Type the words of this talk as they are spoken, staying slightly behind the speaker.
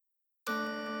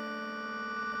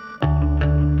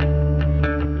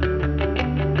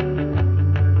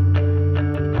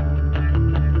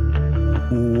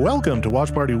Welcome to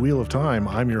Watch Party Wheel of Time.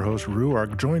 I'm your host,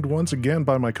 Ruark, joined once again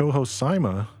by my co-host,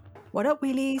 Sima. What up,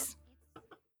 wheelies?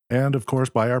 And, of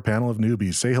course, by our panel of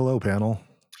newbies. Say hello, panel.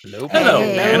 Hello,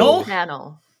 Hello,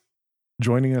 panel.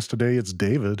 Joining us today, it's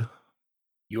David.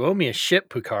 You owe me a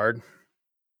ship, Picard.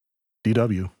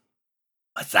 DW.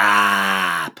 What's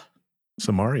up?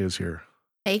 Samari is here.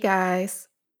 Hey, guys.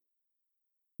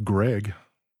 Greg.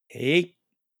 Hey.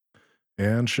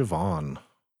 And Siobhan.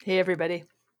 Hey, everybody.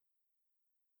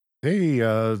 Hey,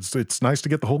 it's nice to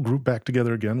get the whole group back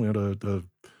together again. We had a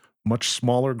much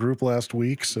smaller group last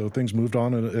week, so things moved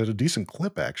on at a decent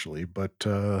clip, actually. But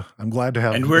I'm glad to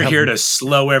have... And we're here to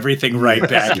slow everything right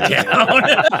back down.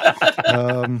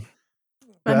 I'm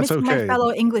That's missing okay. my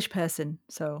fellow English person,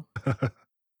 so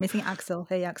missing Axel.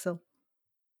 Hey, Axel.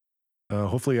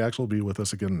 Hopefully Axel will be with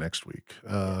us again next week.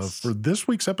 Yes. For this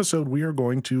week's episode, we are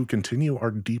going to continue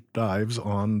our deep dives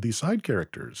on the side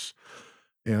characters.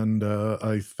 And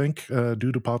I think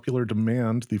due to popular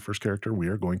demand, the first character we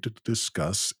are going to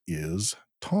discuss is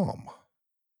Thom.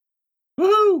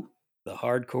 Woohoo! The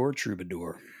hardcore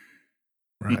troubadour.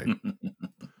 Right.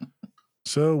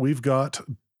 So we've got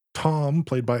Thom,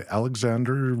 played by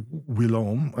Alexander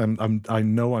Willem. I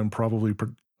know I'm probably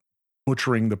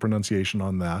butchering the pronunciation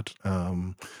on that.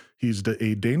 He's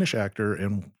a Danish actor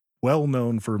and well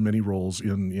known for many roles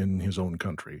in his own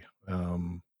country.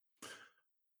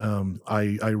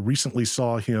 I recently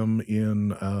saw him in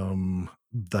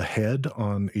The Head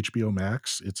on HBO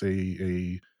Max. It's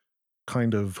a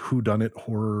kind of whodunit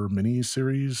horror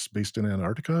mini-series based in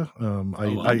Antarctica.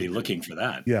 I'll be looking for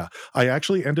that. Yeah. I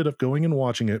actually ended up going and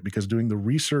watching it because doing the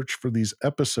research for these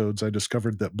episodes, I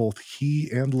discovered that both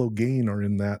he and Logain are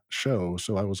in that show.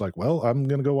 So I was like, well, I'm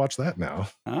going to go watch that now.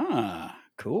 Ah,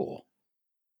 cool.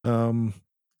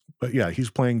 But yeah,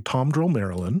 he's playing Thom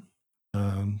Merrilin.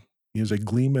 He is a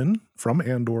gleeman from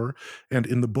Andor, and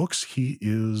in the books, he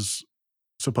is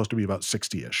supposed to be about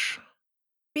 60-ish.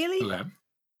 Really? Okay.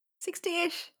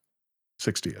 60-ish?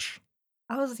 60-ish.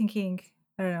 I was thinking,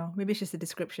 I don't know, maybe it's just the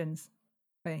descriptions.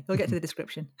 Okay, we'll get to the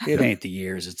description. It ain't the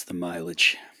years, it's the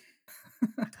mileage.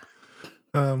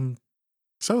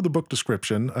 So the book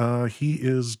description, he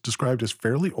is described as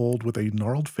fairly old with a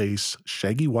gnarled face,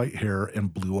 shaggy white hair,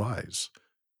 and blue eyes.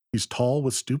 He's tall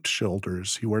with stooped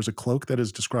shoulders. He wears a cloak that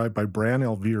is described by Bran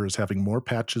Elvire as having more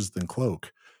patches than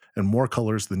cloak and more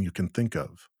colors than you can think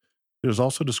of. It is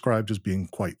also described as being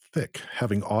quite thick,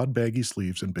 having odd baggy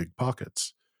sleeves and big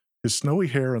pockets. His snowy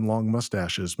hair and long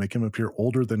mustaches make him appear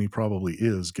older than he probably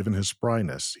is, given his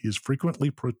spryness. He is frequently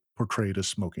portrayed as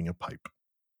smoking a pipe.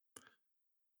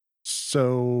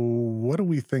 So what do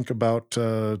we think about,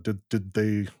 did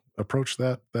they approach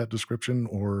that description,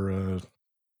 or...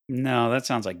 No, that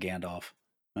sounds like Gandalf.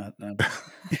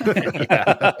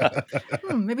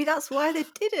 Maybe that's why they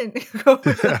didn't go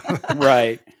with that.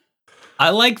 Right.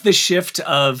 I like the shift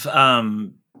of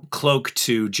cloak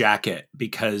to jacket,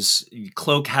 because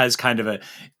cloak has kind of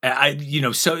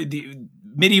so the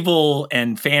medieval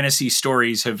and fantasy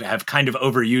stories have kind of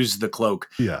overused the cloak,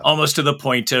 almost to the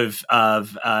point of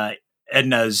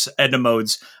Edna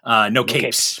Mode's no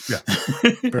capes. Yeah,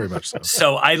 very much so.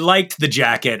 So I liked the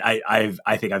jacket. I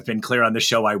think I've been clear on the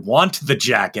show. I want the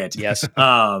jacket. Yes.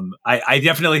 I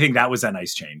definitely think that was a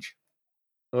nice change.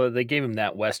 Well, they gave him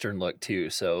that Western look too.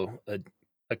 So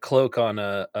a cloak on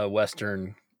a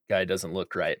Western guy doesn't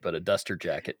look right, but a duster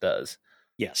jacket does.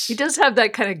 Yes. He does have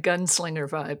that kind of gunslinger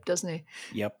vibe, doesn't he?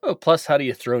 Yep. Oh, plus, how do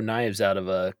you throw knives out of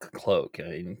a cloak? I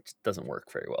mean, it doesn't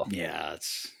work very well. Yeah,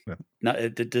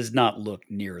 it does not look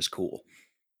near as cool.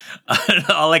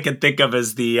 All I can think of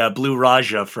is the Blue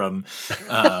Raja from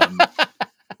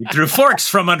he threw forks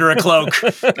from under a cloak.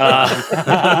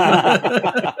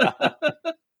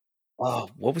 Oh,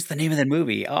 what was the name of that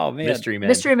movie? Oh man, Mystery Man.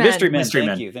 Mystery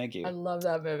Man. Thank you. I love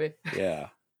that movie. Yeah.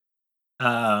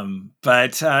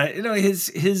 But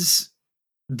the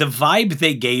vibe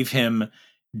they gave him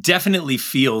definitely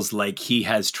feels like he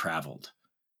has traveled.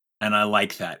 And I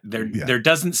like that. There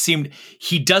doesn't seem,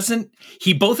 he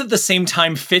both at the same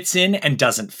time fits in and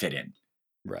doesn't fit in.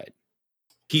 Right.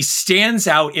 He stands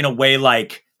out in a way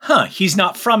like, he's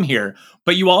not from here.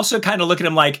 But you also kind of look at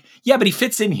him like, yeah, but he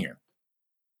fits in here.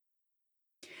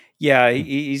 Yeah,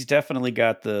 he's definitely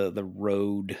got the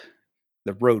road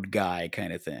guy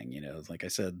kind of thing. You know, like I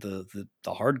said, the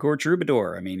hardcore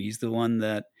troubadour. I mean, he's the one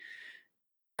that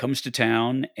comes to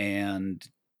town and,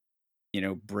 you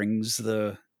know, brings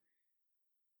a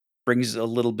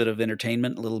little bit of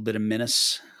entertainment, a little bit of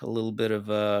menace, a little bit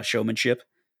of showmanship,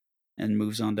 and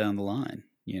moves on down the line,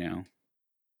 you know.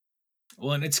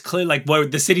 Well, and it's clear, like,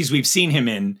 the cities we've seen him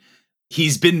in,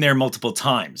 he's been there multiple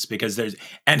times because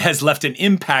and has left an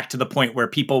impact to the point where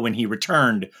people, when he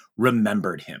returned,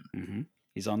 remembered him. Mm-hmm.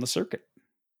 He's on the circuit.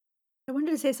 I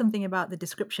wanted to say something about the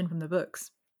description from the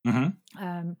books.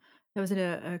 Mm-hmm. There was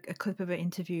a clip of an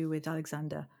interview with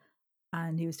Alexander,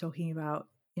 and he was talking about,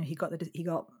 he got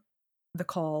the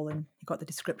call and he got the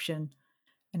description,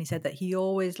 and he said that he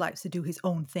always likes to do his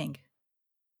own thing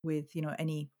with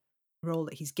any role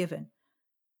that he's given,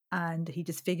 and he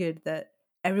just figured that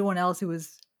everyone else who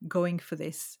was going for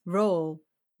this role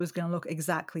was going to look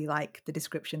exactly like the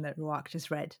description that Roark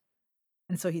just read,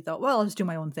 and so he thought, well, I'll just do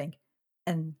my own thing.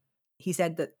 And he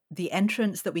said that the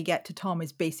entrance that we get to Thom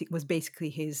was basically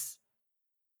his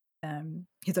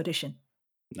audition.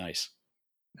 Nice.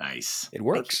 It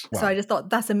works. So I just thought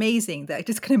that's amazing that I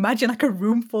just can imagine like a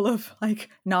room full of like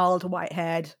gnarled,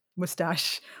 white-haired,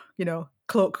 mustache,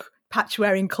 cloak,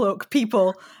 patch-wearing cloak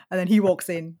people, and then he walks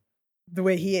in the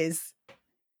way he is,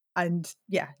 and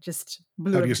just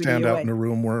blew. How do you stand away. out in a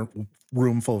room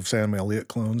full of Sam Elliott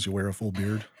clones? You wear a full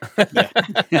beard.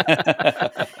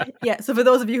 Yeah. So for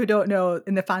those of you who don't know,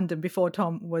 in the fandom before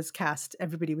Thom was cast,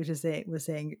 everybody was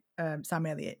saying Sam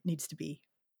Elliott needs to be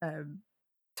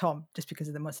Thom just because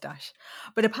of the mustache.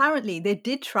 But apparently they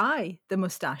did try the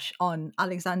mustache on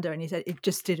Alexander, and he said it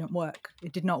just didn't work.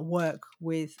 It did not work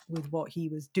with what he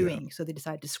was doing. So they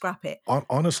decided to scrap it.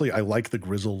 Honestly, I like the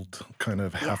grizzled kind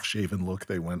of half-shaven look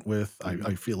they went with.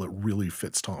 I feel it really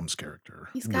fits Tom's character.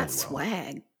 He's got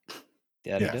swag.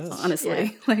 Yeah, he does.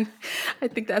 Honestly, like I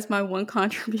think that's my one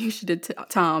contribution to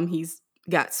Thom. He's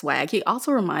got swag. He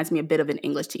also reminds me a bit of an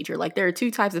English teacher. Like there are two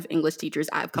types of English teachers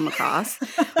I've come across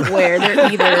where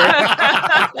they're either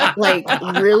like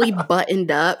really buttoned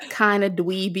up, kind of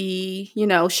dweeby,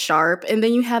 sharp, and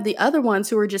then you have the other ones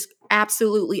who are just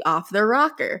absolutely off their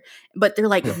rocker, but they're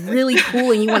like really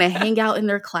cool and you want to hang out in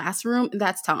their classroom.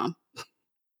 That's Thom.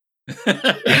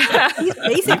 He's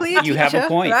basically a teacher, you have a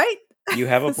point, right? You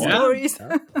have a point. Stories.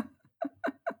 Yeah.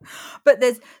 But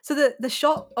there's the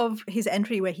shot of his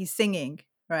entry where he's singing,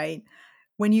 right?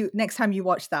 When next time you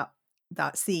watch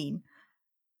that scene,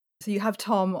 so you have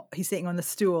Thom, he's sitting on the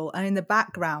stool, and in the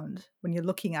background, when you're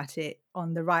looking at it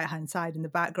on the right hand side in the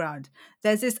background,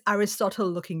 there's this Aristotle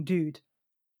looking dude.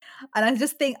 And I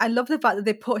just think I love the fact that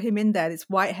they put him in there, this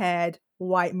white haired,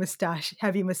 white mustache,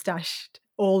 heavy mustached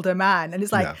older man. And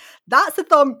it's like, that's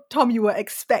the Thom you were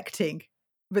expecting.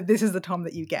 But this is the Thom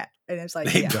that you get. And it's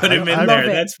like, they put him in there.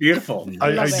 That's beautiful.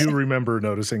 I do remember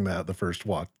noticing that the first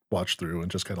watch through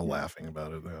and just kind of laughing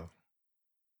about it.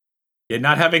 Yeah,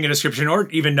 not having a description or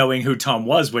even knowing who Thom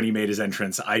was when he made his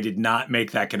entrance, I did not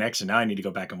make that connection. Now I need to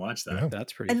go back and watch that. Yeah,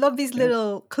 that's pretty. I love these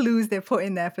little clues they put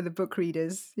in there for the book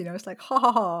readers. It's like, ha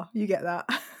ha ha, you get that.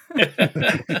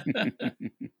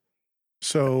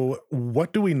 So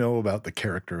what do we know about the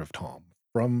character of Thom?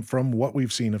 From what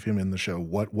we've seen of him in the show,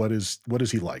 what is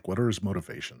he like? What are his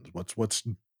motivations? What's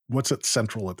at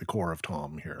central at the core of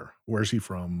Thom here? Where's he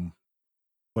from?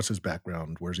 What's his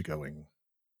background? Where's he going?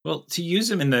 Well, to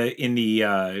use him in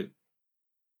the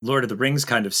Lord of the Rings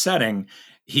kind of setting,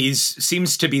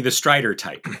 seems to be the Strider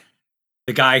type.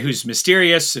 The guy who's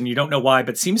mysterious and you don't know why,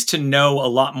 but seems to know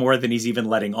a lot more than he's even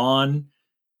letting on.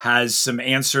 Has some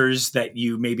answers that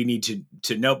you maybe need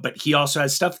to know, but he also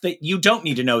has stuff that you don't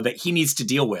need to know that he needs to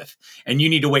deal with. And you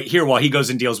need to wait here while he goes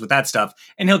and deals with that stuff,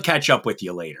 and he'll catch up with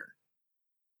you later.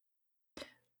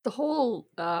 The whole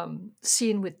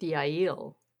scene with the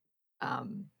Aiel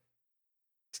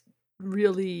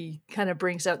really kind of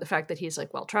brings out the fact that he's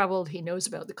like well-traveled. He knows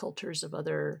about the cultures of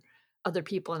other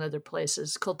people in other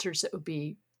places, cultures that would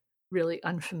be really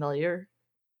unfamiliar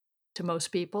to most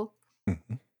people.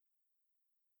 Mm-hmm.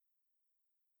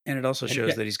 And it also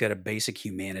shows that he's got a basic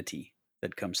humanity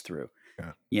that comes through.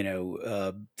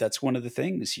 Yeah. That's one of the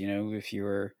things, if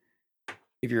you're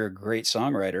a great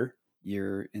songwriter,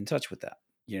 you're in touch with that.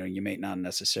 You may not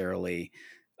necessarily,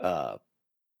 act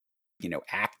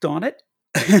on it,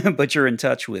 but you're in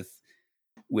touch with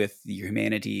your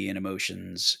humanity and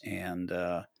emotions and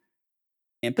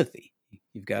empathy.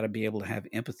 You've got to be able to have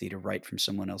empathy to write from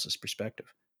someone else's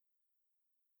perspective.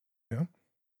 Yeah.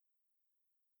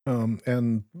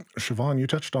 And Siobhan, you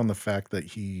touched on the fact that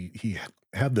he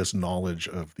had this knowledge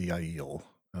of the Aiel,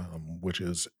 which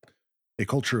is a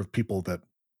culture of people that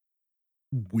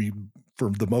we,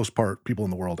 for the most part, people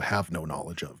in the world have no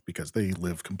knowledge of because they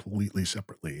live completely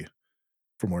separately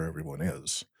from where everyone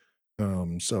is.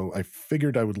 So I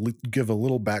figured I would give a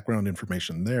little background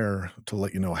information there to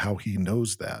let you know how he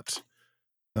knows that.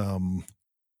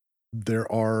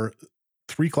 There are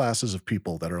 3 classes of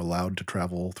people that are allowed to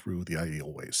travel through the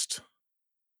Aiel Waste.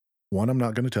 One I'm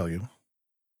not going to tell you.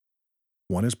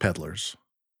 One is peddlers,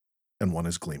 and one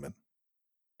is gleemen.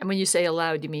 And when you say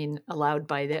allowed, you mean allowed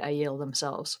by the Aiel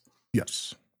themselves?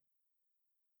 Yes.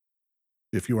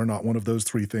 If you are not one of those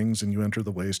three things and you enter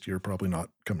the waste, you're probably not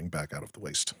coming back out of the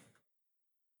waste.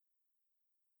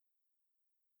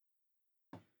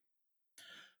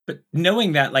 But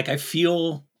knowing that, like, I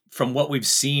feel from what we've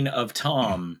seen of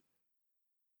Thom,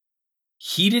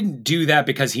 he didn't do that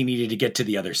because he needed to get to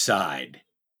the other side.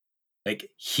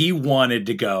 Like, he wanted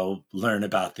to go learn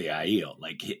about the Aiel.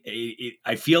 Like,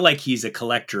 I feel like he's a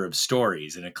collector of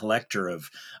stories and a collector of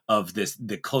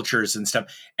the cultures and stuff,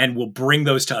 and will bring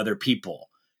those to other people.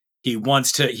 He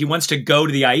wants to go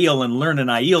to the Aiel and learn an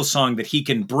Aiel song that he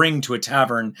can bring to a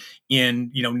tavern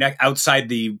in, outside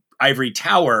the ivory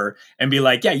tower and be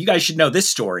like, yeah, you guys should know this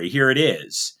story. Here it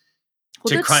is.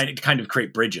 Well, To kind of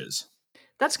create bridges.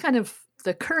 That's kind of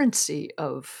the currency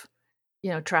of,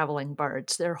 traveling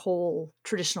bards. Their whole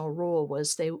traditional rule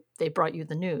was they brought you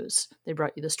the news. They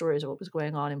brought you the stories of what was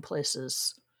going on in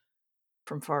places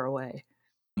from far away.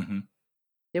 Mm-hmm.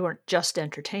 They weren't just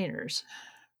entertainers.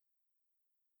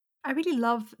 I really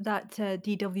love that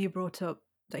DW brought up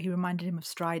that he reminded him of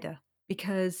Strider,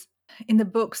 because in the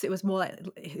books it was more like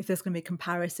if there's going to be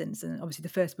comparisons, and obviously the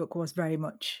first book was very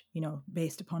much,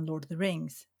 based upon Lord of the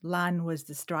Rings. Lan was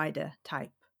the Strider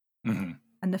type. Mm-hmm.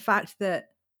 And the fact that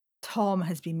Thom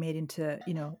has been made into,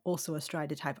 also a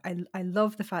Strider type. I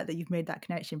love the fact that you've made that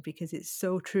connection, because it's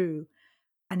so true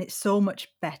and it's so much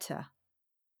better.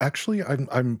 Actually,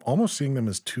 I'm almost seeing them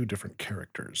as two different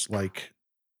characters. Like,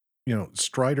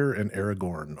 Strider and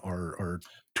Aragorn are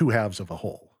two halves of a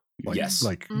whole. Like, yes.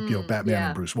 Batman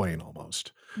and Bruce Wayne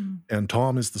almost. And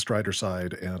Thom is the Strider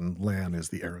side, and Lan is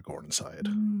the Aragorn side.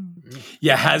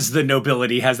 Yeah, has the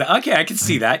nobility, has the okay, I can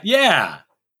see that. Yeah.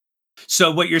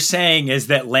 So what you're saying is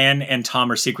that Lan and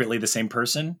Thom are secretly the same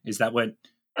person? Is that what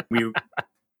we?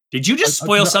 Did you just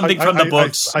spoil something from the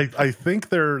books? I think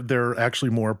they're actually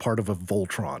more part of a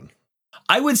Voltron.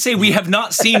 I would say we have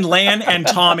not seen Lan and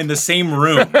Thom in the same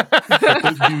room.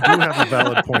 You do have a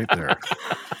valid point there.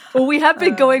 Well, we have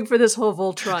been going for this whole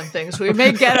Voltron thing, so we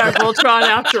may get our Voltron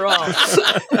after all.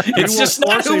 It's just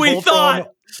not who we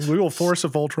thought. We will force a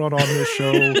Voltron on this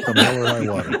show from hell or high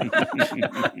water.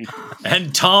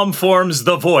 And Thom forms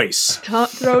the voice.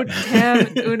 Throw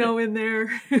Tam Uno in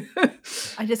there.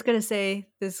 I just got to say,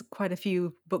 there's quite a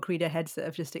few book reader heads that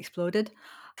have just exploded.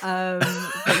 But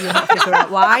you'll not figure out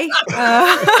why.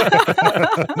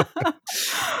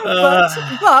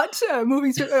 But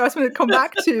moving to, I was going to come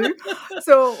back to.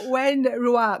 So when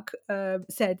Ruark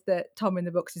said that Thom in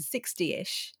the books is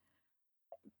 60-ish,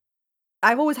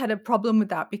 I've always had a problem with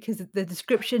that, because the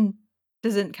description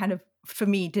doesn't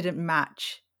didn't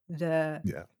match the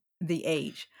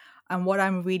age. And what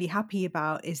I'm really happy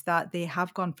about is that they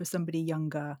have gone for somebody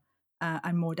younger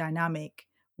and more dynamic,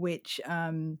 which,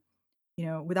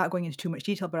 without going into too much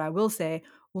detail, but I will say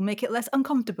will make it less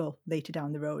uncomfortable later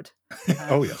down the road.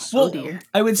 Oh, yes. Well,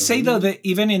 I would say, though, that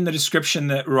even in the description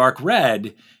that Ruark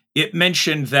read, it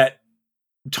mentioned that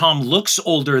Thom looks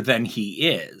older than he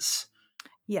is.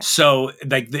 Yeah. So,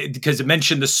 because it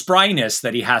mentioned the spryness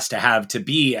that he has to have to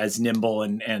be as nimble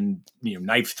and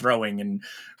knife throwing and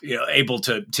able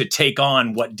to take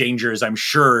on what dangers I'm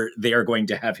sure they are going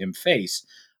to have him face.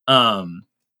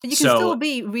 But you can still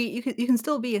be you can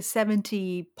still be a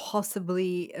 70,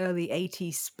 possibly early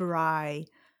 80s spry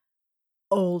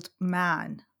old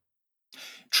man.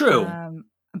 True.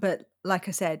 But like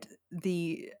I said,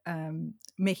 the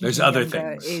making there's him other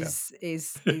younger things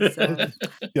is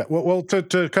yeah. Well,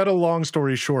 to cut a long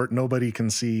story short, nobody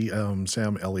can see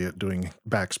Sam Elliott doing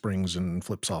back springs and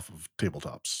flips off of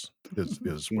tabletops.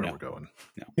 Is where we're going.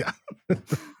 No. Yeah.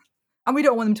 And we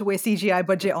don't want them to waste CGI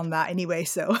budget on that anyway.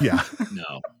 So yeah.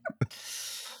 No.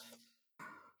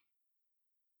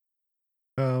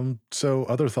 So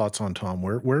other thoughts on Thom?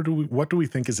 What do we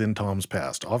think is in Thom's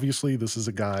past? Obviously, this is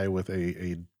a guy with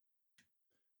a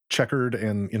checkered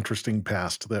and interesting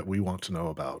past that we want to know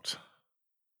about.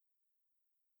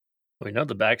 We know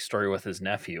the backstory with his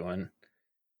nephew, and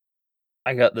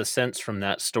I got the sense from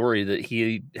that story that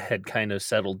he had kind of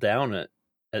settled down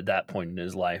at that point in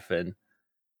his life, and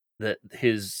that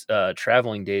his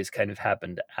traveling days kind of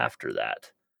happened after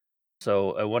that.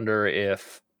 So I wonder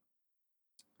if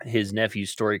his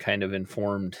nephew's story kind of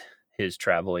informed his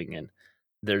traveling, and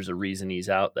there's a reason he's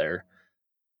out there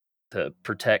to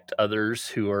protect others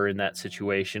who are in that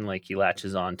situation, like he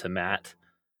latches on to Matt,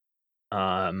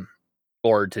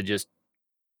 or to just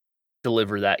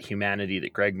deliver that humanity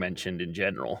that Greg mentioned in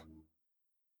general.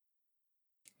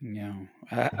 Yeah,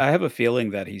 I have a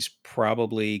feeling that he's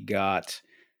probably got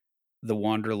the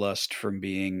wanderlust from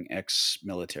being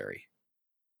ex-military.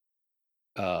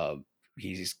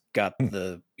 he's got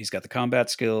the combat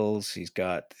skills. He's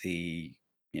got the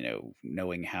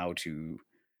knowing how to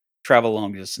travel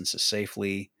long distances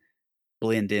safely,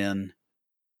 blend in,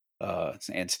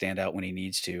 and stand out when he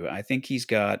needs to. I think he's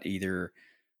got either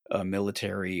a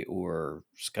military or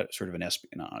sort of an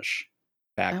espionage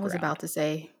I was background. about to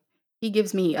say, he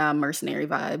gives me mercenary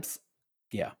vibes.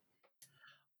 Yeah.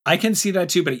 I can see that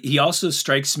too, but he also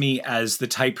strikes me as the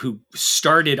type who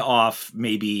started off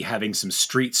maybe having some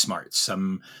street smarts,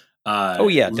 some living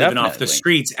off the definitely.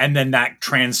 streets, and then that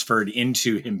transferred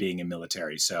into him being in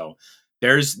military. So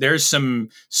there's some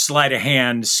sleight of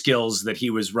hand skills that he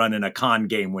was running a con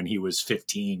game when he was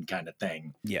 15 kind of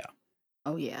thing. Yeah.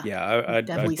 Oh yeah. Yeah, I'd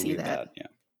definitely believe see that. Yeah.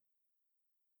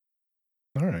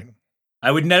 All right.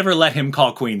 I would never let him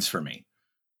call queens for me.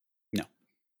 No.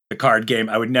 The card game,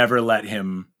 I would never let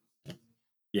him.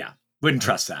 Yeah, wouldn't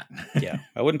trust that. Yeah,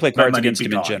 I wouldn't play cards against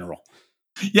him in general.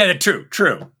 Yeah, true.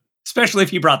 Especially if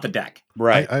he brought the deck.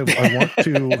 Right. I want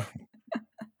to.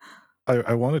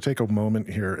 I want to take a moment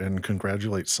here and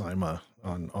congratulate Sima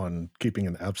on keeping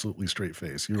an absolutely straight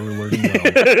face. You were learning well.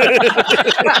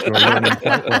 You were learning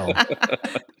quite well.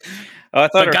 Oh, I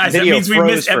thought but guys, that means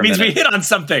we hit on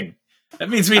something. That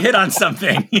means we hit on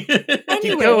something. Anyway,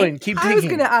 keep going. Keep digging. I was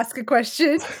going to ask a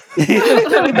question.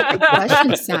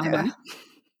 Question, Simon.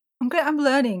 I'm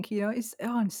learning.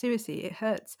 Seriously, it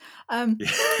hurts.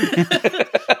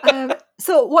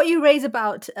 So what you raise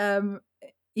about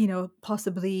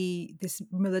possibly this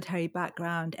military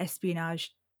background,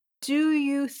 espionage, do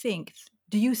you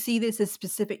see this as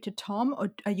specific to Thom,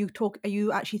 or are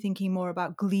you actually thinking more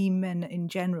about Gleeman in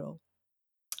general?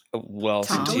 Well,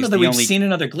 Thom. since I don't he's know that the we've only seen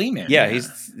another Gleeman. Yeah,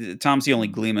 Thom's the only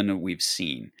Gleeman that we've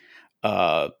seen.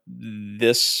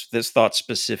 This thought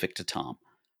specific to Thom.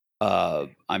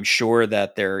 I'm sure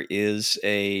that there is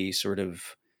a sort of,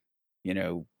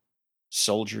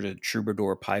 soldier to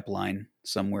troubadour pipeline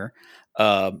somewhere,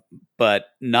 but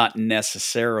not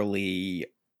necessarily,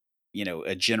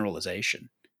 a generalization.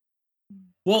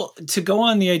 Well, to go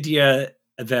on the idea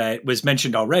that was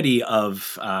mentioned already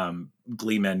of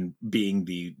Gleeman being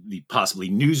the possibly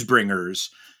news bringers,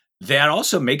 that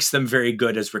also makes them very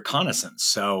good as reconnaissance.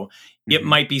 So it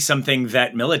might be something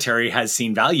that military has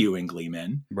seen value in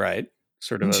Gleeman. Right.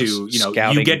 Sort of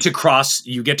scouting. You get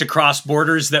to cross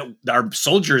borders that our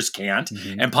soldiers can't,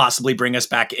 and possibly bring us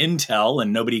back intel,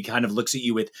 and nobody kind of looks at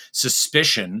you with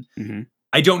suspicion.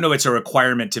 I don't know it's a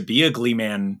requirement to be a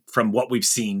Gleeman from what we've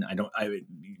seen.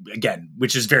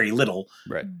 Which is very little,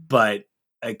 right? But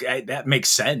that makes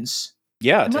sense.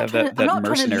 Yeah, I'm not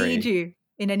trying to lead you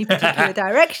in any particular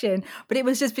direction, but it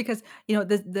was just because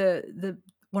the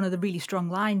one of the really strong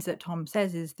lines that Thom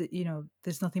says is that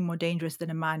there's nothing more dangerous than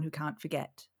a man who can't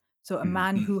forget. So a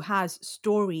man who has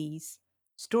stories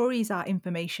are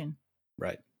information,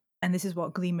 right? And this is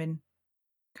what Gleeman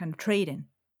kind of trade in.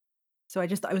 So I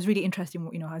was really interested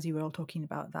in, as you were all talking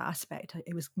about that aspect,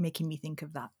 it was making me think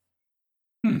of that.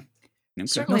 Okay.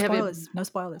 Certainly no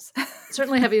spoilers.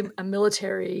 Certainly having a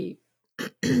military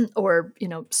or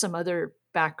some other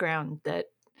background that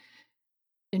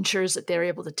ensures that they're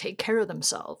able to take care of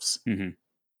themselves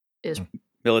is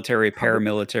military,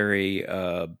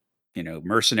 paramilitary,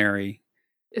 mercenary.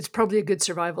 It's probably a good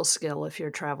survival skill if you're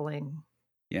traveling.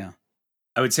 Yeah,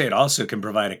 I would say it also can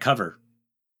provide a cover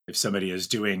if somebody is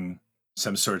doing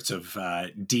some sorts of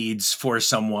deeds for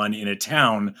someone in a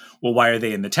town. Well, why are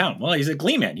they in the town? Well, he's a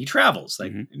Gleeman. He travels.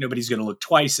 Like nobody's going to look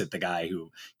twice at the guy who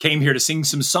came here to sing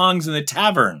some songs in the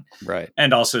tavern, right?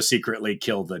 And also secretly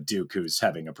kill the Duke who's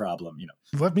having a problem.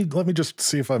 Let me just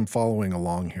see if I'm following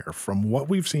along here. From what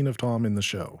we've seen of Thom in the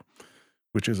show,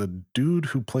 which is a dude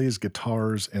who plays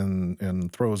guitars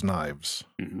and throws knives,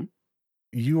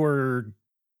 you are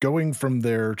going from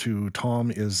there to Thom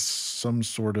is some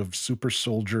sort of super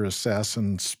soldier,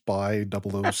 assassin, spy,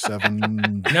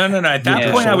 007. No. At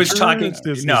that point, I was talking.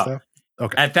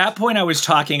 Okay. At that point, I was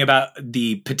talking about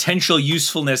the potential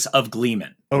usefulness of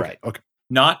Gleeman. Okay. Right. Okay.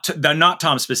 Not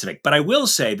Thom specific, but I will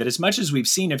say that as much as we've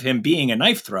seen of him being a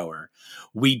knife thrower,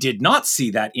 we did not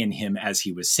see that in him as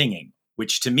he was singing,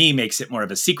 which to me makes it more of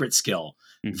a secret skill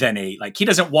than he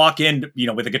doesn't walk in,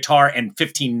 with a guitar and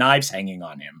 15 knives hanging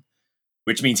on him,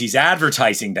 which means he's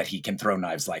advertising that he can throw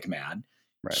knives like mad.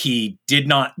 Right. We did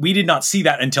not see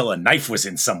that until a knife was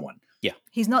in someone. Yeah.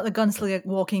 He's not the gunslinger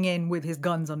walking in with his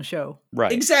guns on a show.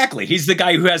 Right. Exactly. He's the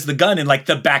guy who has the gun in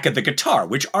the back of the guitar,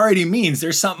 which already means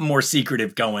there's something more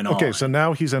secretive going on. Okay, so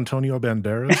now he's Antonio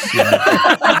Banderas.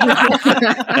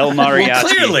 El Mariachi. Well,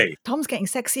 clearly. Tom's getting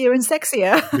sexier and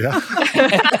sexier.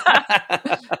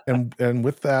 Yeah. and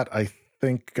with that, I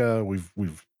think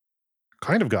we've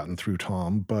kind of gotten through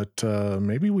Thom, but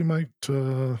maybe we might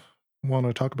want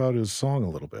to talk about his song a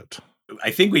little bit.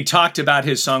 I think we talked about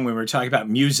his song when we were talking about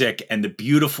music and the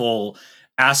beautiful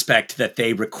aspect that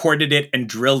they recorded it and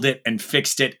drilled it and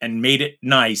fixed it and made it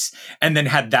nice, and then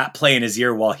had that play in his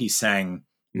ear while he sang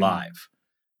live.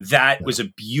 That was a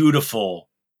beautiful,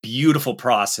 beautiful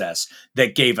process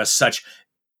that gave us such,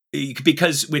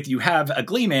 because with you have a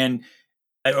Glee Man,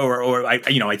 or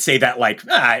I'd say that like,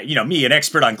 me, an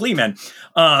expert on Glee Men.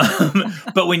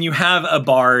 But when you have a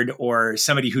bard or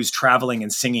somebody who's traveling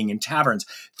and singing in taverns,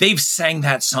 they've sang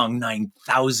that song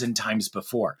 9,000 times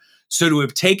before. So to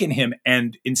have taken him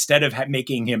and instead of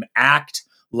making him act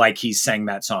like he sang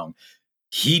that song,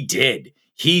 he did.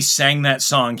 He sang that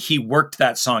song. He worked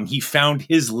that song. He found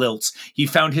his lilts. He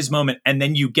found his moment. And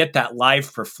then you get that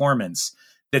live performance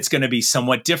that's going to be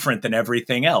somewhat different than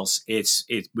everything else. It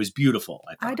was beautiful.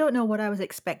 I don't know what I was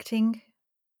expecting.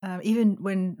 Even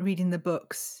when reading the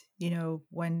books,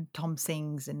 when Thom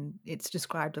sings and it's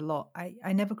described a lot,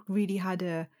 I never really had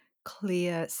a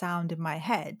clear sound in my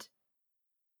head.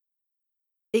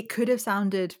 It could have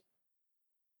sounded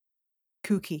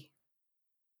kooky.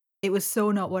 It was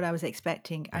so not what I was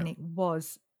expecting. And it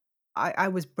was, I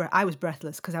was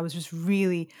breathless because I was just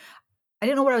really, I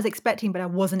didn't know what I was expecting, but I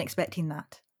wasn't expecting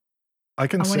that. I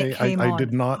can say I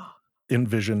did not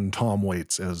envision Tom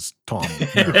Waits as Thom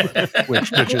Merrilin,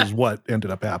 which is what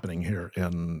ended up happening here,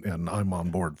 and I'm on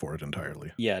board for it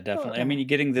entirely. Yeah, definitely. I mean, you're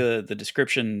getting the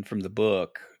description from the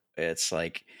book. It's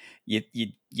like you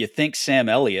think Sam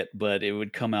Elliott, but it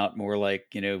would come out more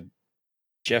like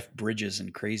Jeff Bridges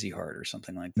and Crazy Heart or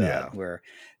something like that, where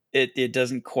it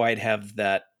doesn't quite have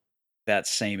that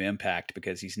same impact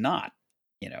because he's not,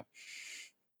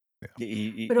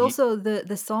 But also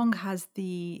the song has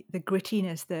the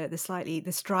grittiness, the slightly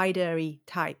the stridery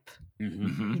type,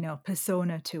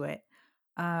 persona to it.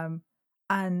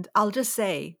 And I'll just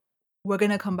say, we're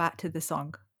gonna come back to the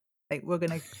song. Like we're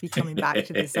gonna be coming back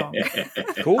to the song.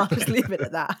 Cool. I'll just leave it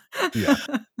at that. Yeah.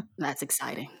 That's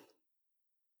exciting.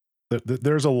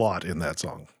 There's a lot in that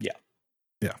song. Yeah.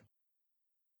 Yeah.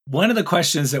 One of the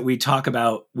questions that we talk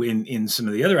about in some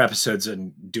of the other episodes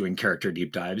and doing character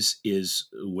deep dives is,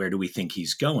 where do we think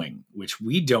he's going? Which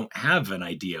we don't have an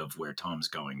idea of where Tom's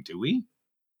going, do we?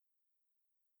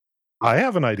 I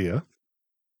have an idea.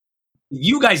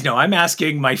 You guys know. I'm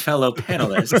asking my fellow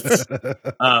panelists.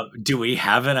 Do we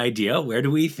have an idea? Where do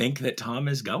we think that Thom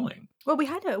is going? Well, we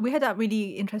had that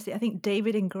really interesting. I think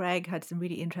David and Greg had some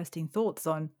really interesting thoughts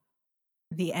on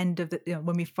the end of the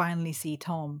when we finally see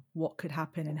Thom, what could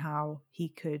happen and how he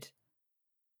could.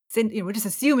 We're just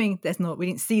assuming we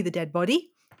didn't see the dead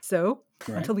body, so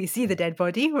until we see the dead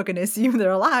body, we're going to assume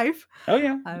they're alive. Oh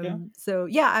yeah. So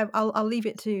yeah, I'll leave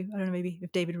it to, I don't know, maybe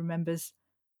if David remembers.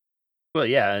 Well,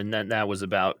 yeah, and that was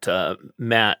about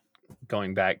Matt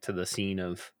going back to the scene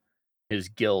of his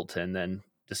guilt and then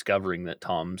discovering that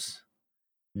Tom's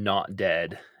not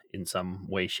dead in some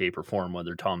way, shape, or form,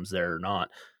 whether Tom's there or not.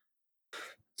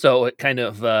 So it kind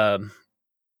of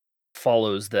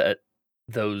follows that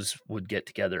those would get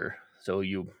together. So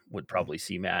you would probably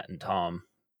see Matt and Thom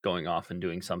going off and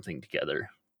doing something together.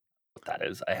 What that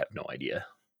is, I have no idea.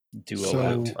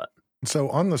 So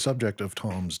on the subject of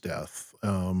Tom's death,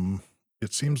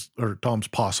 it seems, or Tom's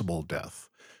possible death,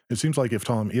 it seems like if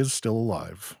Thom is still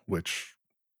alive, which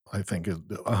I think is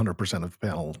 100% of the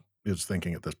panel is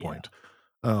thinking at this point,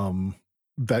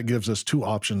 that gives us two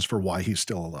options for why he's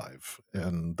still alive.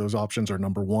 And those options are,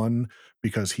 number one,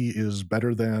 because he is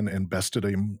better than and bested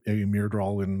a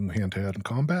Myrddraal in hand-to-hand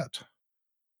combat,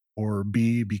 or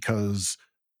B, because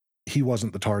he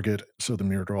wasn't the target, so the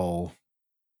Myrddraal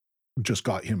just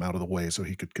got him out of the way so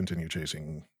he could continue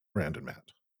chasing Rand and Matt.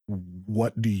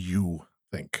 What do you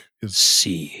think?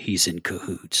 See, he's in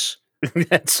cahoots.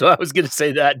 So I was going to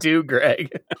say that too,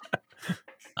 Greg.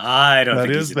 I don't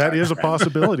think that is a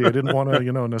possibility. I didn't want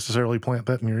to, necessarily plant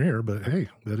that in your ear, but hey,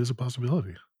 that is a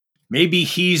possibility. Maybe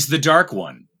he's the Dark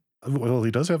One. Well,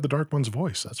 he does have the Dark One's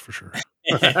voice, that's for sure.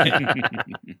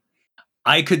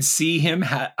 I could see him.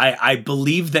 I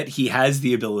believe that he has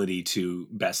the ability to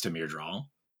best a Myrddraal.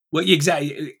 Well,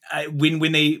 exactly. When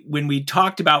we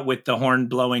talked about with the horn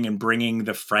blowing and bringing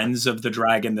the friends of the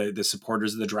dragon, the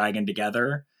supporters of the dragon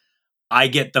together, I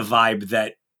get the vibe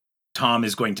that Thom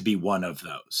is going to be one of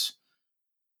those.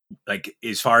 Like,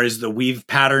 as far as the weave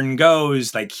pattern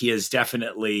goes, like, he is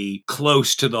definitely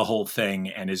close to the whole thing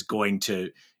and is going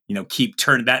to, keep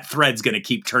turning, that thread's going to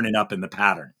keep turning up in the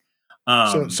pattern.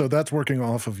 So that's working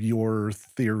off of your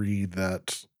theory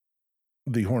that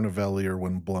the Horn of Valier,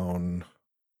 when blown,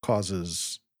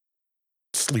 causes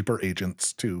sleeper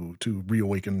agents to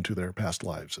reawaken to their past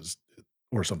lives,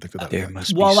 or something to that effect.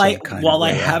 Must be while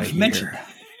I have mentioned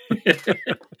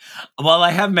While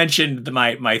I have mentioned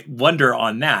my wonder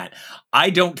on that, I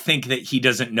don't think that he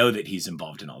doesn't know that he's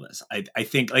involved in all this. I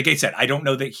think, like I said, I don't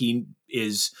know that he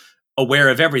is aware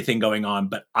of everything going on,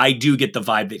 but I do get the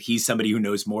vibe that he's somebody who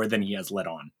knows more than he has let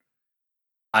on.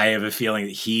 I have a feeling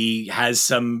that he has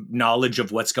some knowledge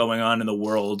of what's going on in the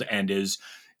world and is,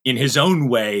 in his own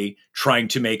way, trying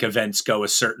to make events go a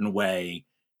certain way.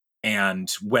 And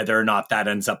whether or not that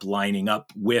ends up lining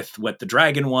up with what the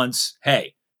dragon wants,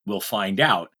 hey, we'll find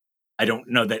out. I don't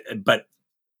know that, but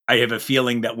I have a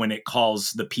feeling that when it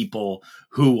calls the people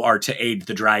who are to aid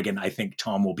the dragon, I think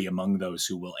Thom will be among those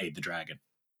who will aid the dragon.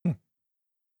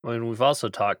 Well, and we've also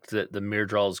talked that the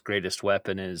Myrddraal's greatest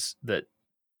weapon is that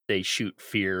they shoot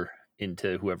fear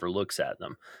into whoever looks at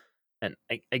them. And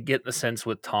I get the sense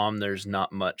with Thom, there's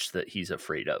not much that he's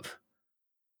afraid of.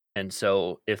 And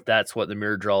so if that's what the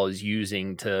Myrddraal is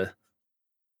using to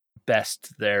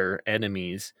best their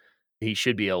enemies, he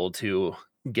should be able to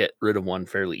get rid of one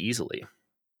fairly easily.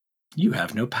 You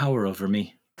have no power over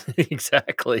me.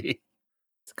 Exactly.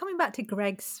 So coming back to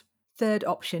Greg's third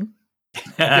option.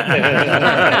 With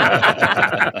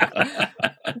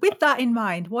that in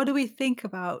mind, what do we think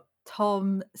about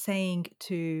Thom saying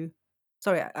to?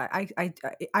 Sorry,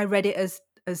 I read it as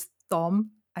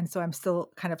Thom, and so I'm still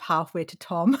kind of halfway to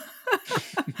Thom.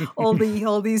 all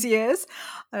these years,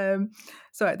 so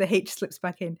the H slips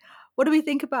back in. What do we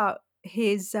think about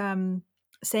his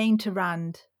saying to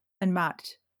Rand and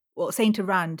Matt? Well, saying to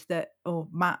Rand that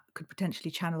Matt could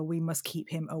potentially channel. We must keep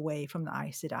him away from the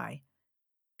Aes Sedai.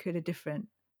 Could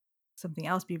something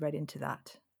else be read into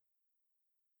that?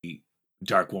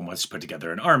 Dark One wants to put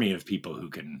together an army of people who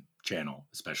can channel,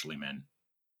 especially men.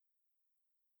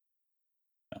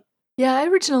 Yeah, I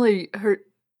originally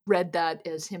read that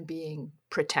as him being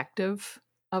protective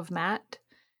of Matt.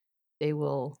 They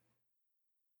will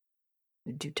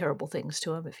do terrible things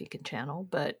to him if he can channel,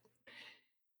 but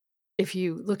if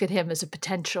you look at him as a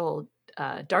potential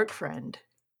dark friend,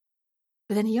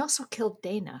 but then he also killed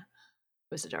Dana,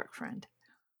 who was a dark friend.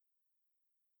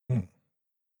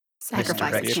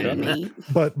 Sacrifice can be made.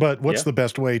 But what's the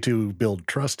best way to build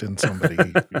trust in somebody?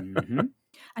 Mm-hmm.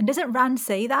 And doesn't Rand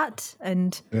say that?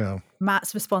 And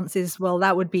Matt's response is, well,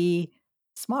 that would be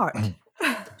smart.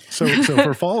 So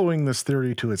for following this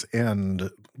theory to its end,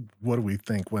 what do we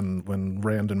think when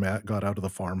Rand and Matt got out of the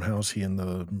farmhouse, he and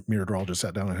the Myrddraal just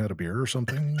sat down and had a beer or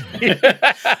something?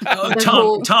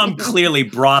 Thom clearly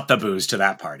brought the booze to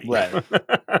that party. Right.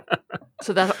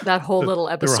 So that whole little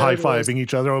episode, they were high-fiving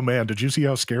each other. Oh man, did you see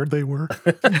how scared they were?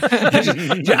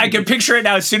 I can picture it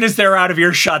now. As soon as they're out of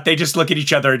earshot, they just look at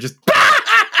each other and just.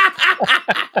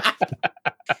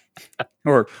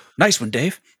 Or nice one,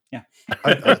 Dave. Yeah.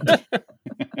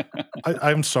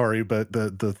 I'm sorry, but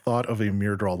the thought of a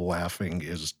Myrddraal laughing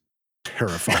is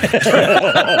terrifying.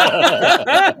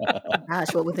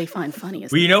 Gosh, what would they find funny?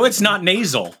 Well, you know it's not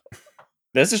nasal.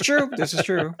 This is true. This is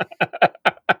true.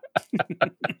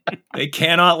 They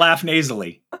cannot laugh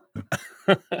nasally.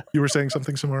 You were saying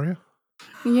something, Samaria?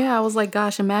 Yeah, I was like,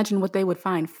 gosh, imagine what they would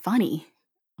find funny.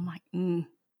 I'm like,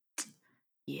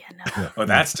 yeah, no. Yeah. Oh,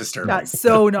 that's disturbing. That's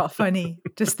so not funny.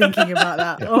 Just thinking about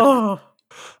that. Oh.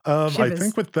 I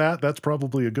think with that's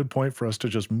probably a good point for us to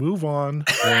just move on.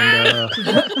 And,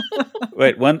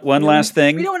 Wait, one last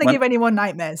thing. We don't want to give anyone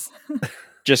nightmares.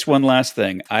 Just one last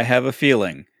thing. I have a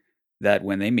feeling that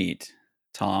when they meet,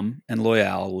 Thom and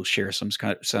Loial will share some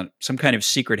kind of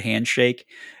secret handshake.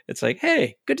 It's like,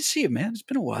 hey, good to see you, man. It's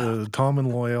been a while. Thom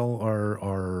and Loial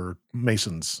are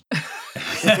Masons.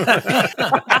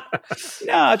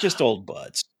 No, just old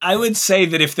buds. I would say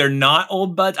that if they're not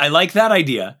old buds, I like that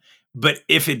idea. But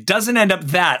if it doesn't end up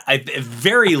that, at the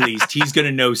very least, he's going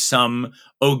to know some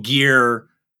Ogier,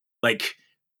 like,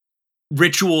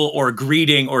 ritual or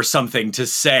greeting or something to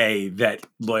say that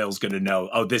Loial's going to know,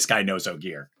 oh, this guy knows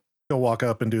Ogier. He'll walk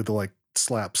up and do the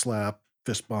slap,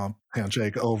 fist bump,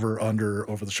 handshake over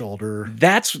the shoulder.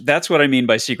 That's what I mean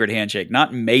by secret handshake,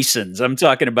 not Masons. I'm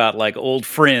talking about like old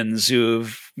friends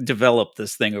who've developed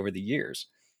this thing over the years.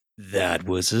 That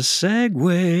was a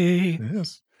segue.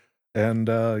 Yes. And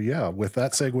with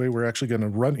that segue, we're actually going to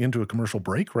run into a commercial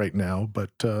break right now.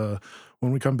 But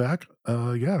when we come back,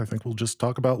 I think we'll just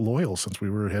talk about Loial since we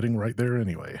were heading right there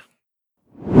anyway.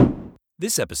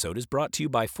 This episode is brought to you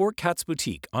by 4 Cats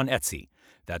Boutique on Etsy.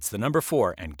 That's the number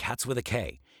 4 and cats with a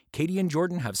K. Katie and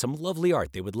Jordan have some lovely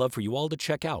art they would love for you all to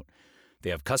check out.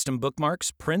 They have custom bookmarks,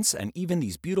 prints, and even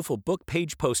these beautiful book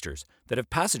page posters that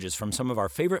have passages from some of our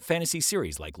favorite fantasy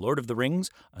series like Lord of the Rings,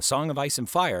 A Song of Ice and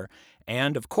Fire,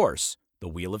 and, of course, The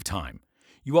Wheel of Time.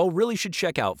 You all really should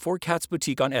check out 4 Cats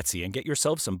Boutique on Etsy and get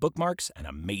yourself some bookmarks and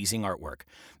amazing artwork.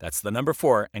 That's the number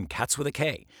 4 and Cats with a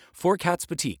K. 4 Cats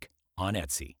Boutique on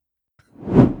Etsy.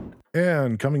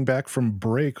 And coming back from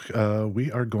break,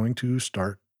 we are going to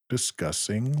start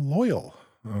discussing Loial.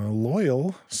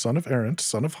 Loial, son of Errant,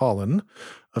 son of Holland,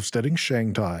 of Steading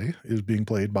Shangtai, is being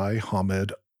played by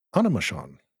Hamed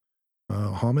Animashan.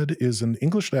 Hamed is an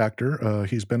English actor.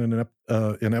 He's been in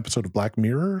an episode of Black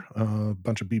Mirror, a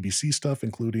bunch of BBC stuff,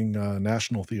 including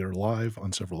National Theatre Live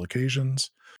on several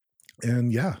occasions.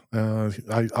 And yeah,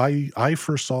 I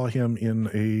first saw him in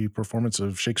a performance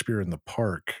of Shakespeare in the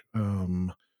Park.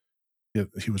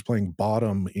 He was playing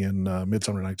Bottom in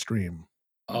Midsummer Night's Dream.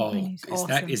 Oh, He's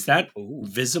awesome. is that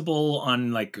visible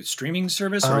on like a streaming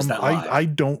service, or is that live? I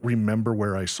don't remember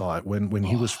where I saw it. When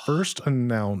he was first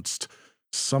announced,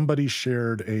 somebody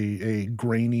shared a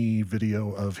grainy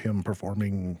video of him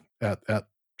performing at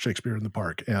Shakespeare in the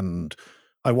Park, and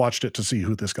I watched it to see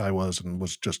who this guy was and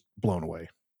was just blown away.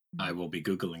 I will be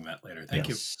Googling that later. Thank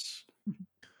you.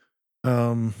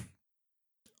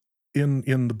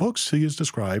 In the books, he is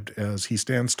described as he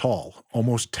stands tall,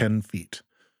 almost 10 feet.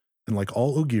 And like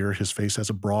all Ogier, his face has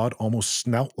a broad, almost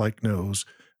snout-like nose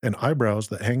and eyebrows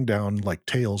that hang down like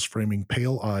tails, framing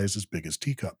pale eyes as big as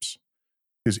teacups.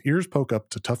 His ears poke up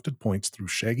to tufted points through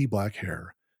shaggy black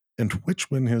hair and twitch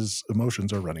when his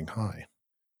emotions are running high.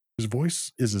 His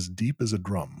voice is as deep as a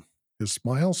drum. His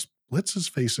smile splits his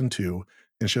face in two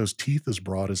and shows teeth as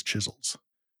broad as chisels.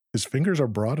 His fingers are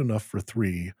broad enough for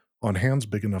 3, on hands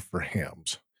big enough for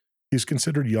hams. He's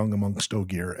considered young amongst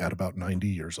Ogier at about 90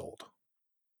 years old.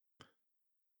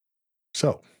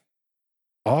 So,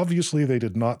 obviously they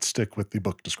did not stick with the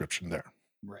book description there.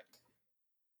 Right.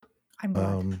 I'm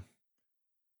glad.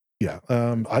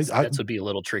 That would be a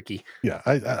little tricky. Yeah,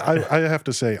 I have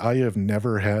to say, I have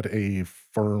never had a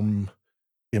firm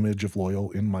image of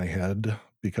Loial in my head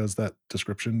because that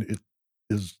description, it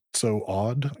is so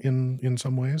odd in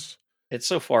some ways. It's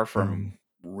so far from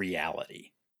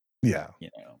reality. Yeah. You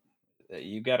know,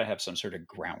 you got to have some sort of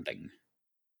grounding.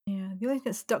 Yeah, the only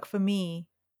thing that stuck for me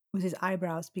was his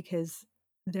eyebrows, because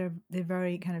they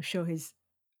very kind of show his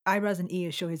eyebrows and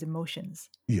ears show his emotions.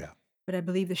 Yeah. But I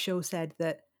believe the show said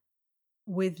that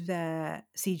with their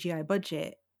CGI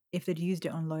budget, if they'd used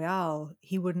it on Loial,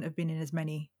 he wouldn't have been in as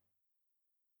many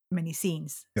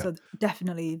scenes. Yeah. So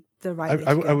definitely the right.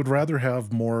 I would rather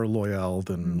have more Loial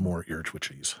than more ear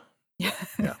twitchies. Yeah.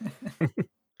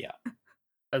 Yeah.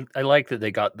 I like that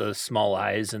they got the small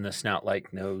eyes and the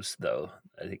snout-like nose, though.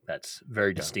 I think that's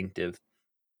very distinctive.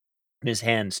 And his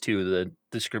hands, too. The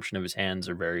description of his hands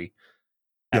are very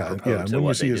apropos yeah. And to when you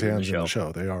what see they his did hands in the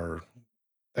show, they are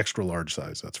extra large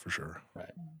size, that's for sure.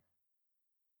 Right.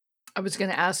 I was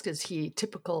going to ask, is he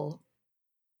typical?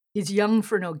 He's young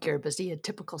for an Ogier, but is he a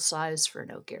typical size for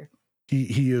an Ogier?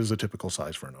 He is a typical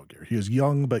size for an Ogier. He is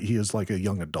young, but he is like a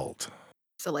young adult.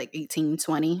 So like 18,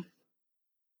 20.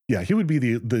 Yeah, he would be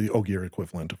the Ogier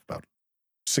equivalent of about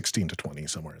 16 to 20,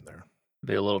 somewhere in there.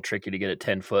 be a little tricky to get a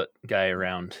 10-foot guy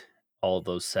around all of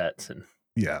those sets, and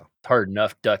yeah, it's hard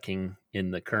enough ducking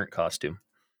in the current costume.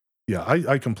 Yeah,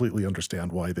 I completely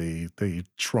understand why they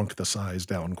shrunk the size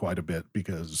down quite a bit,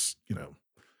 because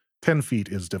 10 feet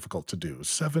is difficult to do.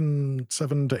 7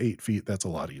 to 8 feet, that's a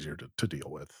lot easier to deal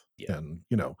with. Yeah. And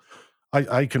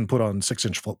I can put on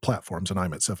 6-inch platforms and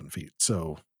I'm at 7 feet,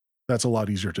 so that's a lot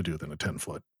easier to do than a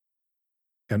 10-foot.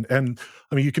 And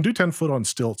I mean, you can do 10 foot on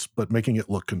stilts, but making it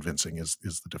look convincing is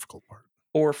the difficult part.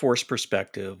 Or force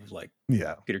perspective, like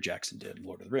Yeah. Peter Jackson did in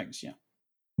Lord of the Rings. Yeah.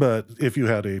 But if you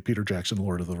had a Peter Jackson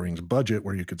Lord of the Rings budget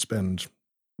where you could spend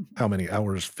how many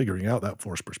hours figuring out that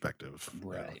force perspective.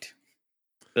 Right.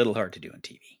 A little hard to do on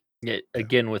TV. Yeah,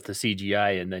 again with the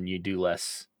CGI, and then you do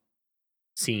less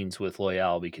scenes with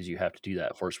Loial because you have to do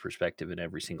that force perspective in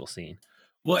every single scene.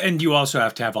 Well, and you also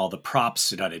have to have all the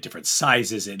props done at different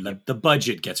sizes, and the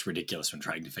budget gets ridiculous when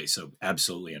trying to face. So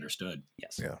absolutely understood.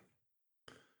 Yes. Yeah.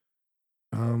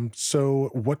 So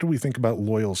what do we think about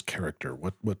Loial's character?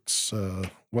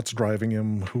 What's driving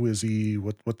him? Who is he?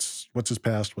 What's his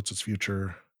past? What's his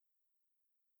future?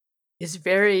 Is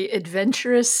very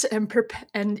adventurous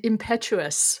and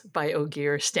impetuous by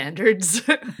Ogier standards.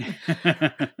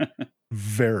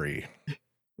 Very.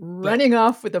 Running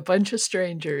off with a bunch of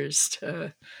strangers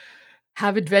to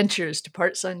have adventures to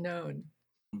parts unknown.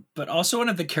 But also one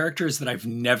of the characters that I've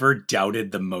never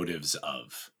doubted the motives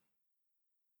of.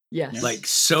 Yes. Like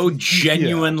so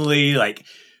genuinely like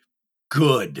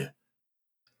good.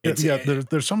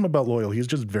 There's something about Loial. He's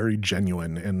just very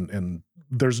genuine, and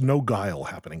there's no guile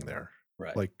happening there.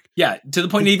 Right. Like, yeah, to the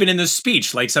point even in the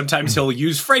speech, like sometimes he'll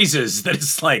use phrases that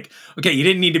it's like, okay, you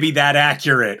didn't need to be that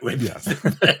accurate with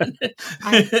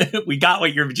we got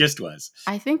what your gist was.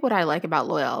 I think what I like about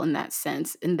Loial in that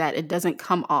sense, in that it doesn't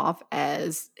come off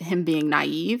as him being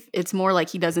naive. It's more like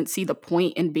he doesn't see the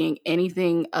point in being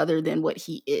anything other than what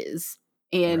he is.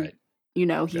 And,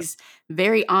 Right. he's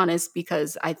very honest,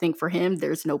 because I think for him,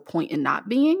 there's no point in not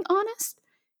being honest.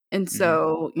 And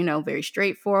so, very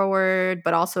straightforward,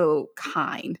 but also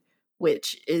kind,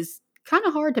 which is kind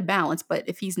of hard to balance. But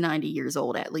if he's 90 years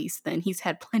old, at least, then he's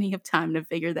had plenty of time to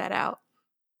figure that out.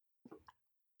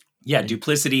 Yeah,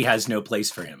 duplicity has no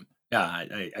place for him. Yeah,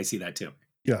 I see that too.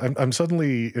 Yeah, I'm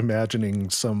suddenly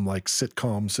imagining some like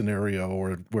sitcom scenario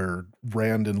where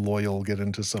Rand and Loial get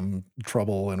into some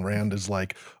trouble, and Rand is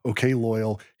like, "Okay,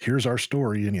 Loial, here's our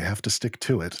story, and you have to stick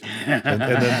to it." And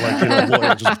then like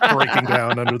Loial just breaking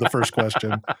down under the first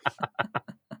question,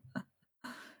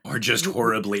 or just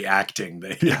horribly acting.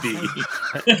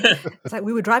 It's like,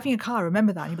 we were driving a car.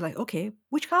 Remember that? And you'd be like, "Okay,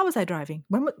 which car was I driving?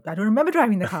 I don't remember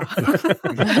driving the car."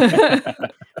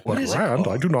 But Rand,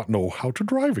 I do not know how to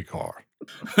drive a car.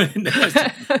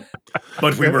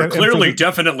 But we were clearly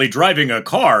definitely driving a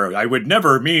car. I would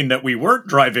never mean that we weren't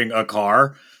driving a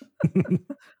car.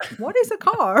 What is a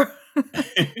car?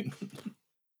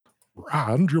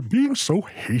 Rand, you're being so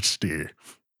hasty.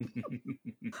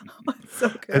 So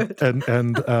good.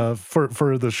 And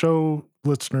for the show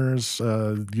listeners,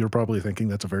 you're probably thinking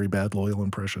that's a very bad Loial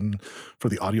impression. For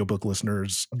the audiobook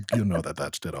listeners, you know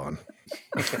that's dead on.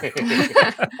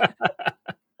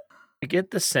 I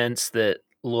get the sense that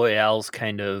Loial's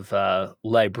kind of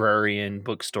librarian,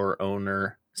 bookstore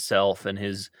owner self, and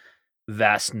his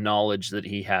vast knowledge that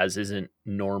he has isn't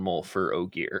normal for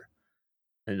Ogier.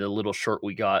 And the little short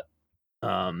we got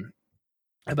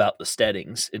about the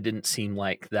Steadings, it didn't seem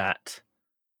like that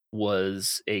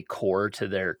was a core to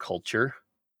their culture.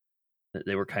 That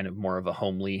they were kind of more of a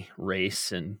homely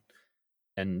race, and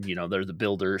they're the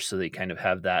builders, so they kind of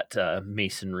have that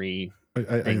masonry.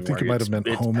 I think it might have meant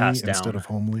homey instead of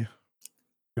homely.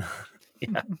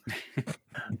 Yeah.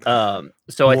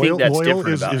 So I think that's Loial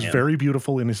different about is him. very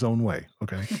beautiful in his own way.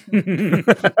 Okay.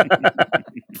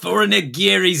 For an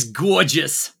Ogier, he's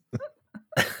gorgeous.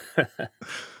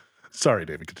 Sorry,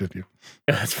 David, continue.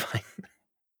 That's fine.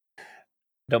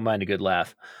 Don't mind a good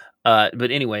laugh.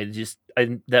 But anyway,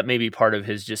 that may be part of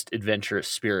his just adventurous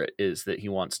spirit, is that he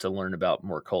wants to learn about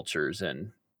more cultures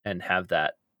and have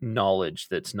that knowledge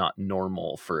that's not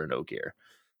normal for an Ogier.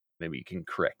 Maybe you can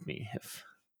correct me if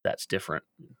that's different,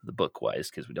 the book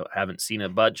wise, because we haven't seen a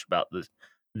budge about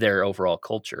their overall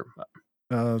culture.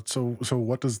 So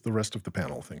what does the rest of the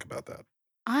panel think about that?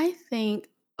 I think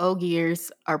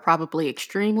Ogiers are probably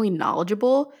extremely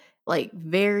knowledgeable, like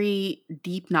very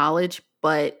deep knowledge,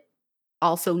 but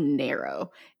also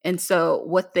narrow. And so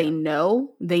what they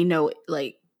know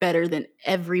like better than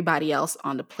everybody else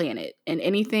on the planet. And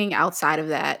anything outside of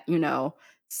that,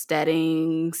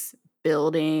 steadings,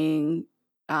 building,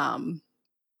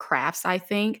 crafts, I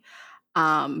think.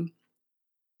 I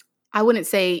wouldn't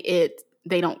say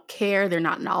they don't care, they're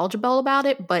not knowledgeable about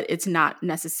it, but it's not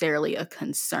necessarily a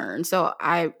concern. So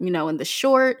in the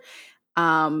short,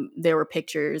 there were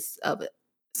pictures of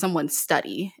someone's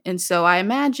study. And so I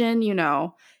imagine,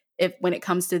 if when it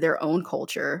comes to their own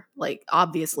culture, like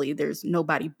obviously there's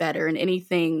nobody better, and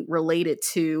anything related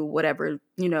to whatever,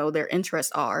 their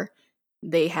interests are,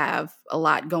 they have a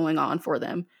lot going on for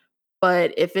them.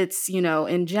 But if it's,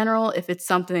 in general, if it's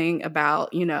something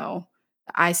about,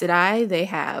 Aes Sedai, they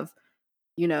have,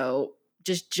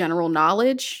 just general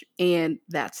knowledge, and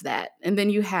that's that. And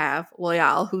then you have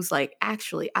Loial, who's like,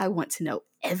 actually, I want to know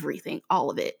everything,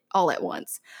 all of it, all at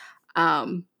once.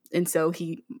 And so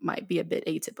he might be a bit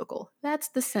atypical. That's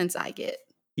the sense I get.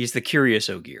 He's the curious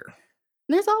Ogier.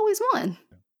 There's always one.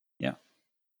 Yeah.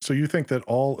 So you think that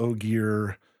all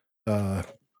Ogier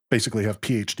basically have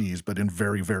PhDs, but in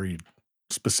very, very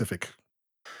specific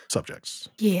subjects?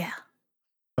 Yeah.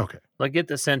 Okay. I get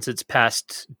the sense it's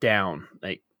passed down,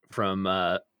 like from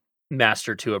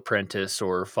master to apprentice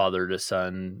or father to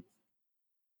son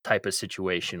type of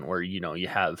situation, where you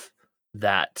have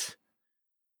that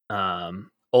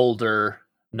older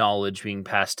knowledge being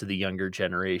passed to the younger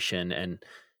generation, and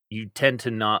you tend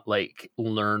to not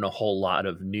learn a whole lot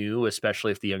of new,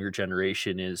 especially if the younger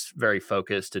generation is very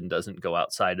focused and doesn't go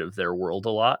outside of their world a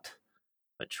lot,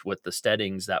 which with the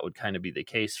Steadings, that would kind of be the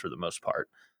case for the most part.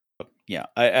 Yeah,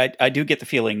 I do get the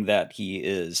feeling that he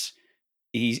is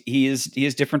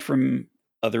different from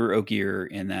other Ogier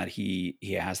in that he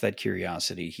has that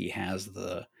curiosity. He has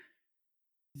the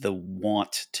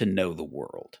want to know the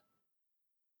world.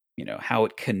 How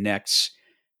it connects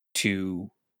to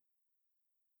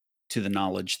the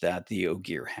knowledge that the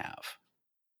Ogier have.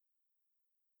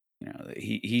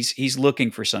 He's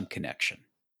looking for some connection.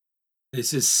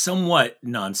 This is somewhat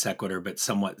non sequitur, but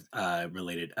somewhat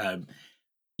related.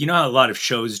 You know how a lot of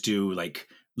shows do like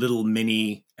little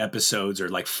mini episodes or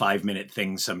like 5-minute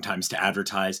things sometimes to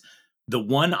advertise? The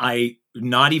one I,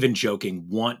 not even joking,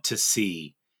 want to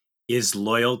see is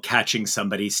Loial catching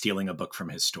somebody stealing a book from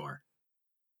his store.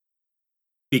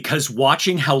 Because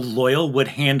watching how Loial would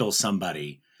handle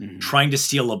somebody trying to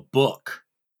steal a book,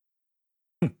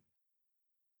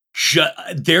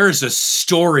 there's a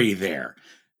story there.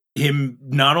 Him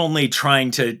not only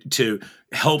trying to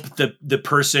help the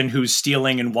person who's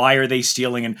stealing and why are they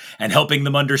stealing and helping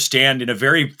them understand in a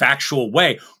very factual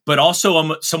way, but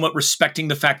also somewhat respecting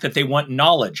the fact that they want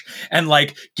knowledge and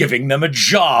like giving them a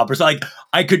job. Or like,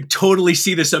 I could totally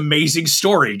see this amazing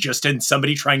story just in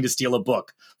somebody trying to steal a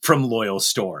book from Loial's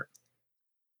store.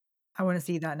 I want to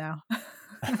see that now.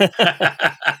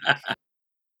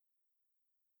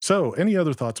 So, any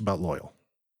other thoughts about Loial?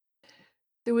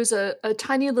 There was a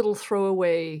tiny little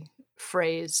throwaway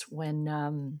phrase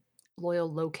when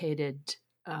Loial located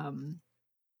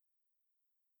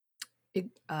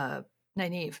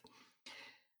Nynaeve,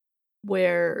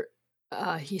 where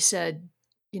he said,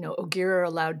 Ogier are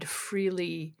allowed to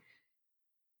freely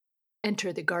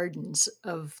enter the gardens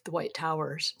of the White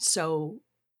Towers. So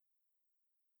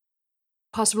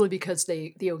possibly because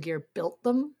the Ogier built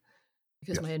them,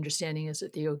 because my understanding is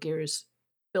that the Ogiers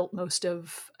built most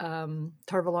of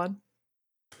Tarvalon.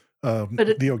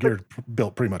 The Ogier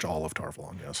built pretty much all of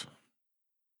Tarvalon, yes.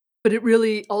 But it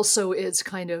really also is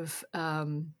kind of,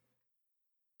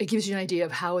 it gives you an idea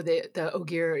of how the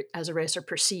Ogier as a race are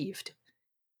perceived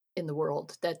in the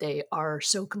world, that they are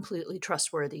so completely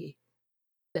trustworthy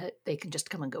that they can just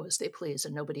come and go as they please,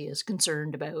 and nobody is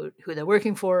concerned about who they're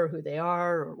working for, or who they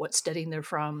are, or what steading they're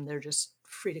from. They're just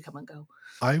free to come and go.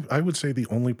 I would say the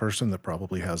only person that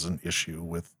probably has an issue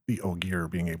with the Ogier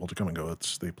being able to come and go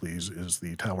as they please is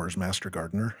the Tower's Master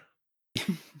Gardener.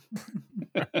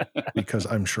 Because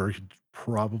I'm sure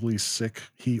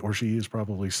he or she is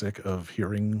probably sick of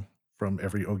hearing from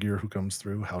every Ogier who comes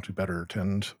through how to better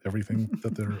tend everything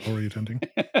that they're already tending.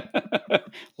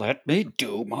 Let me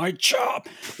do my job.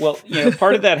 Well,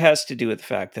 part of that has to do with the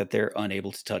fact that they're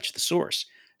unable to touch the source.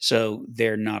 So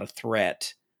they're not a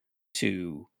threat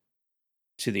to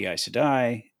the Aes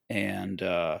Sedai, and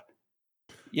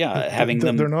having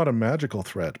them... They're not a magical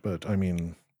threat, but I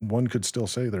mean, one could still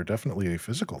say they're definitely a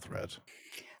physical threat.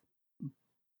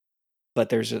 But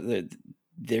there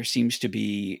seems to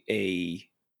be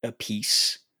a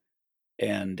peace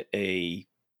and a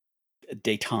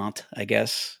détente, I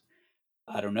guess.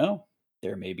 I don't know.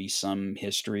 There may be some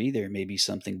history. There may be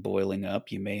something boiling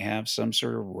up. You may have some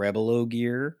sort of rebel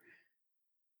Ogier.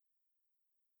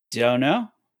 Don't know.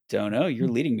 You're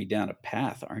leading me down a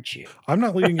path, aren't you? I'm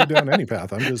not leading you down any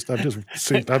path. I'm just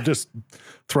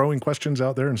throwing questions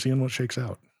out there and seeing what shakes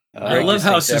out. I love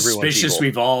how suspicious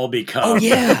we've all become. Oh,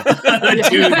 yeah.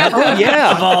 Dude,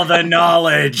 of all the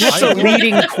knowledge. That's a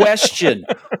leading question.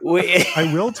 I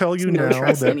will tell you now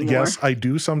that, yes, I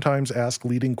do sometimes ask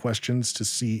leading questions to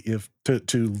see if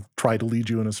to try to lead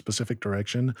you in a specific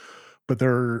direction. But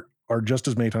there are just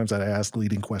as many times that I ask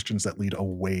leading questions that lead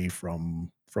away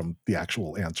from the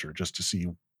actual answer, just to see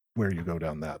where you go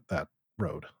down that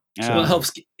road. So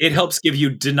it helps give you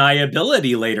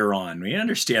deniability later on. We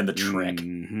understand the trick.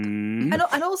 Mm-hmm.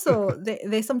 And also,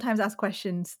 they sometimes ask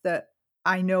questions that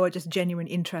I know are just genuine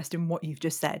interest in what you've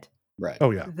just said. Right.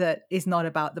 Oh, yeah. That is not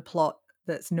about the plot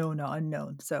that's known or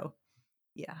unknown. So,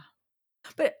 yeah.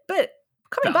 But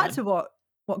coming back to what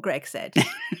Greg said.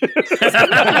 Just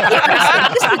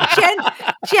a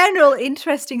general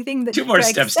interesting thing that 2 more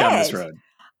steps down this road.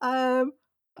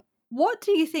 What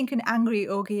do you think an angry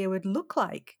Ogier would look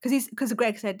like? Because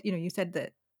Greg said, you said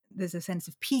that there's a sense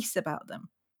of peace about them.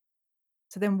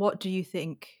 So then what do you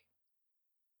think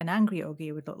an angry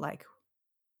Ogier would look like?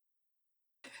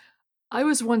 I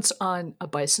was once on a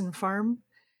bison farm,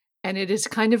 and it is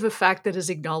kind of a fact that is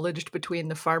acknowledged between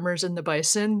the farmers and the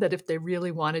bison that if they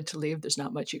really wanted to leave, there's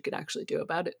not much you could actually do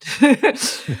about it.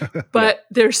 But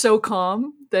they're so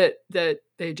calm that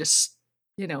they just,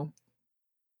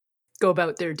 go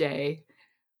about their day.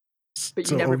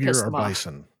 But you never piss them off.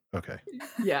 Bison. Okay.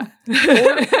 Yeah.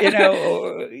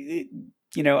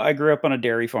 I grew up on a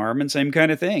dairy farm and same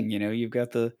kind of thing. You've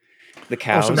got the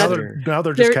cows. So now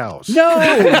they're just cows. No.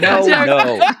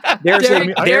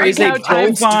 There is a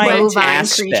bovine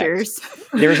aspect.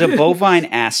 There's a bovine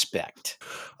aspect.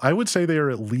 I would say they are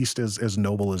at least as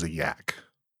noble as a yak.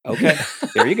 Okay,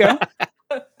 there you go.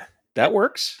 That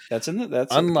works. That's in the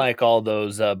that's Unlike all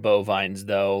those bovines,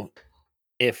 though,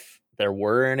 if there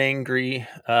were an angry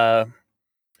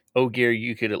ogier,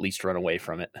 you could at least run away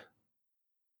from it.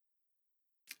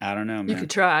 I don't know, man. You could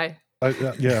try.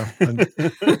 Yeah. Yeah,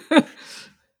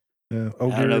 I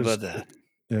don't know about that.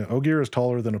 Yeah, ogier is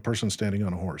taller than a person standing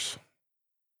on a horse.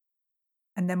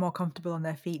 And they're more comfortable on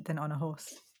their feet than on a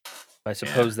horse. I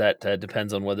suppose that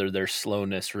depends on whether their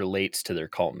slowness relates to their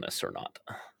calmness or not.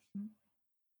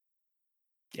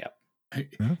 Yeah.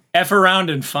 F around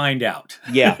and find out.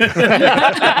 Yeah.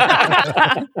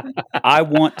 I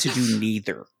want to do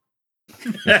neither.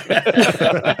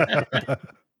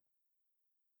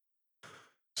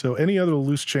 So, any other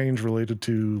loose change related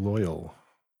to Loial?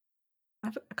 I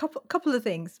have a couple of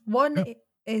things. One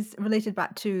is related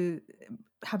back to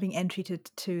having entry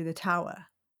to the tower.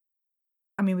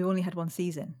 I mean, we only had one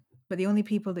season, but the only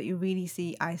people that you really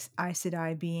see Aes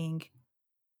Sedai being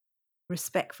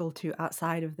respectful to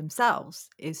outside of themselves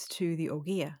is to the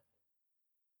Ogier.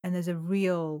 And there's a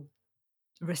real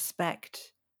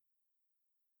respect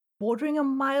bordering a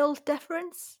mild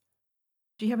deference.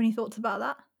 Do you have any thoughts about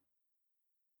that?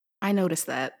 I noticed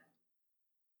that.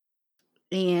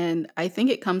 And I think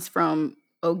it comes from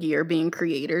Ogier being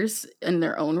creators in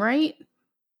their own right,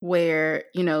 where,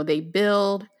 they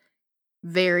build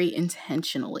very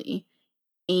intentionally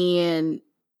and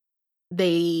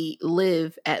they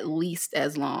live at least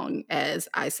as long as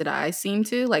Aes Sedai seem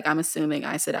to. Like, I'm assuming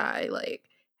Aes Sedai,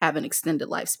 have an extended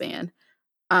lifespan.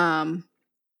 And,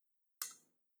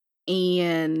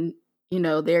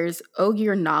 there's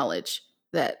Ogier knowledge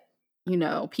that,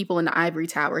 people in the Ivory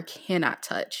Tower cannot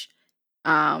touch.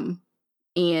 And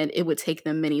it would take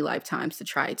them many lifetimes to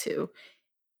try to.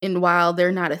 And while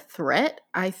they're not a threat,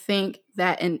 I think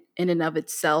that in and of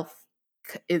itself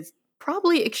is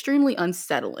probably extremely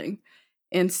unsettling.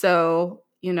 And so,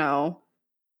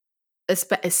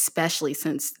 especially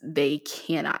since they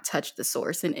cannot touch the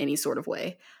source in any sort of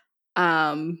way.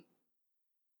 And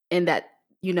that,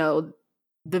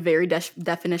 the very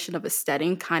definition of a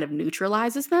steading kind of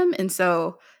neutralizes them. And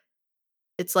so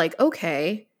it's like,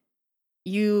 okay,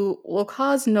 you will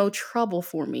cause no trouble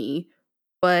for me,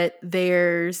 but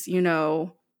there's,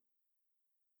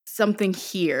 something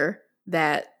here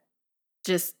that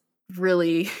just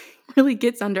really, really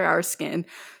gets under our skin.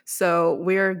 So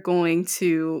we're going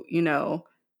to,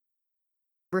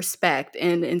 respect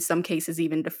and in some cases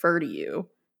even defer to you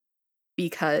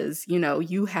because,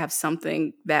 you have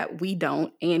something that we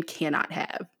don't and cannot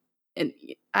have. And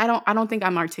I don't think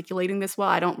I'm articulating this well.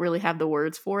 I don't really have the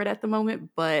words for it at the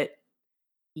moment, but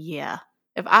yeah.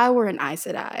 If I were an Aes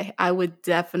Sedai, I would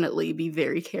definitely be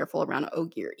very careful around an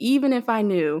Ogier, even if I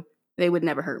knew they would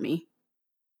never hurt me.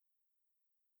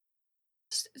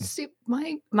 See,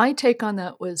 my take on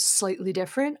that was slightly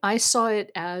different. I saw it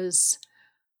as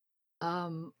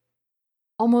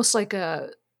almost like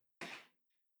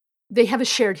they have a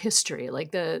shared history.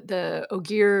 Like the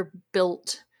Ogier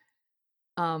built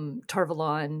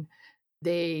Tarvalon.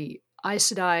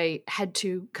 Aes Sedai had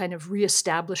to kind of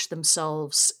reestablish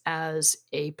themselves as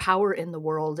a power in the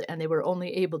world, and they were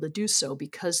only able to do so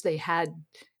because they had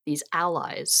these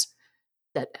allies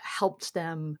that helped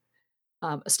them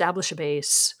establish a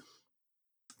base,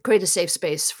 create a safe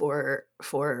space for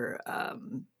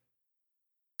the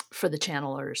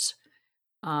channelers.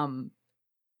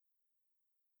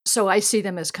 So I see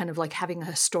them as kind of like having a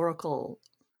historical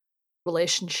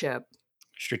relationship,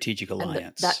 strategic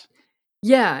alliance.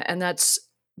 And that's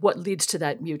what leads to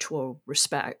that mutual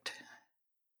respect.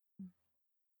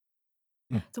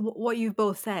 So what you've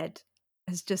both said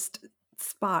has just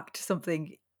sparked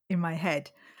something in my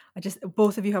head.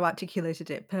 Both of you have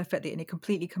articulated it perfectly, and it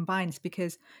completely combines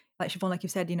because, like Siobhan, like you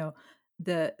said,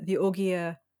 the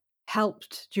Ogier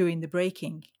helped during the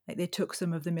breaking. Like they took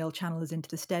some of the male channelers into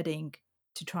the steading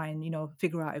to try and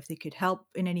figure out if they could help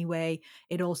in any way.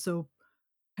 It also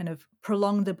kind of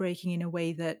prolonged the breaking in a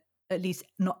way that at least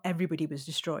not everybody was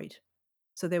destroyed.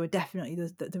 So they were definitely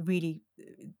the really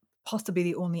possibly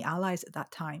the only allies at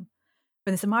that time.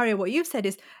 But in Samaria, what you've said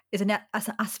is an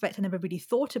aspect I never really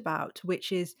thought about,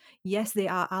 which is, yes, they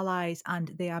are allies and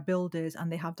they are builders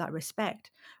and they have that respect.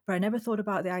 But I never thought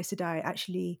about the Aes Sedai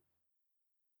actually,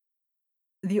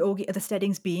 the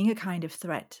steadings being a kind of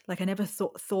threat. Like I never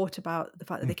thought about the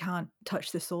fact that they can't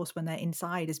touch the source when they're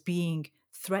inside as being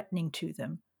threatening to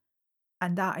them.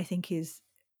 And that, I think, is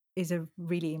a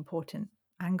really important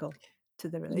angle to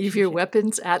the relationship. Leave your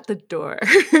weapons at the door.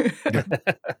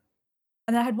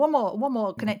 And I had one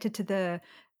more connected to the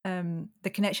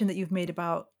connection that you've made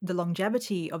about the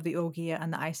longevity of the Ogier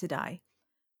and the Aes Sedai.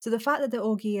 So the fact that the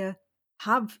Ogier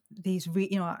have these,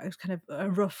 it's kind of a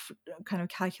rough kind of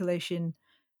calculation.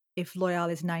 If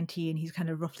Loial is 90 and he's kind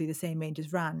of roughly the same age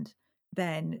as Rand,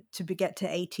 then to get to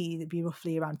 80, it'd be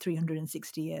roughly around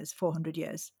 360 years, 400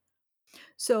 years.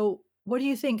 So what do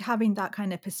you think, having that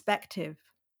kind of perspective,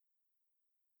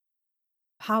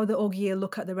 how the Ogier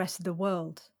look at the rest of the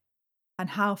world and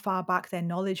how far back their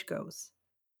knowledge goes?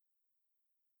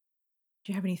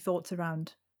 Do you have any thoughts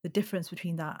around the difference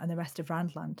between that and the rest of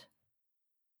Randland?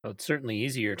 Well, it's certainly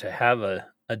easier to have a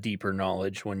deeper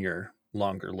knowledge when you're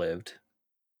longer lived.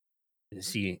 You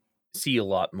see a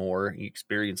lot more, you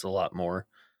experience a lot more.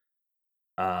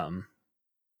 That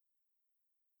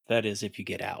is if you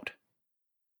get out.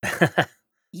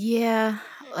 Yeah,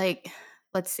 like,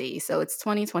 let's see. So it's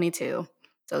 2022.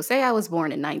 So say I was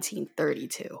born in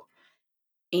 1932,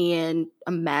 and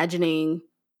imagining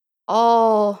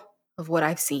all of what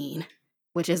I've seen,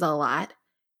 which is a lot,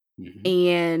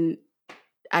 and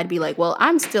I'd be like, well,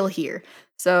 I'm still here.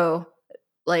 So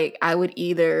like I would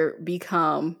either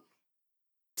become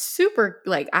super,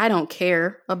 like, I don't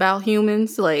care about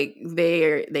humans, like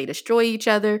they destroy each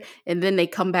other and then they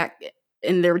come back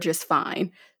and they're just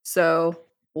fine, so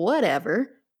whatever.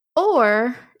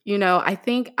 Or I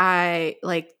think I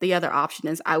like the other option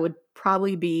is I would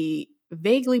probably be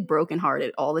vaguely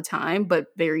brokenhearted all the time but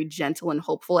very gentle and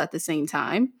hopeful at the same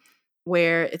time,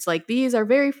 where it's like these are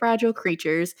very fragile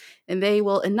creatures and they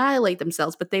will annihilate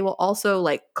themselves, but they will also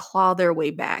like claw their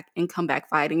way back and come back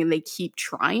fighting, and they keep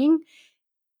trying.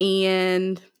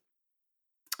 And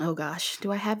oh gosh,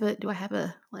 do I have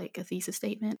a like a thesis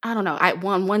statement? I don't know.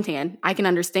 On one hand, I can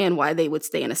understand why they would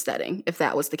stay in a setting if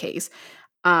that was the case.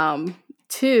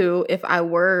 Two, if I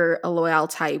were a Loial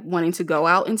type wanting to go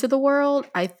out into the world,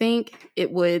 I think it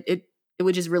would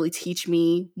just really teach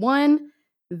me, one,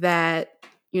 that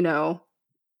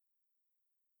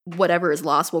whatever is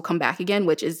lost will come back again,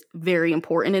 which is very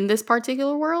important in this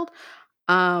particular world.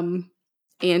 And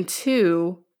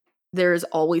two, there's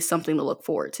always something to look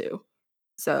forward to.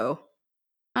 So,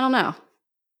 I don't know.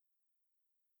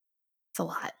 It's a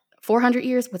lot. 400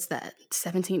 years? What's that?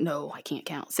 17? No, I can't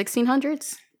count.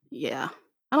 1600s? Yeah.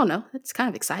 I don't know. It's kind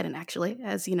of exciting, actually,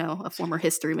 as, a former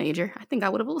history major. I think I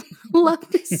would have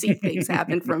loved to see things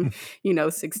happen from,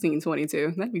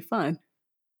 1622. That'd be fun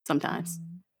sometimes.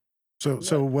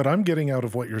 So what I'm getting out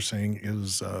of what you're saying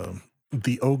is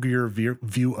the Ogier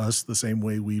view us the same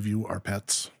way we view our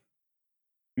pets.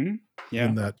 Yeah.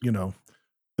 In that,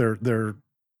 they're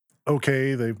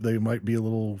okay. They might be a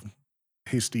little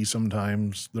hasty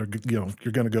sometimes. They're,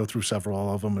 you're going to go through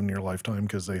several of them in your lifetime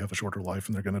because they have a shorter life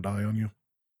and they're going to die on you.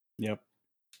 Yep.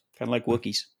 Kind of like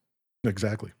Wookiees.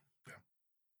 Exactly.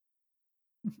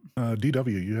 Yeah.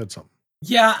 DW, you had something.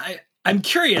 Yeah, I'm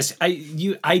curious.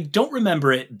 I don't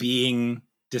remember it being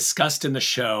discussed in the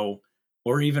show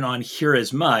or even on here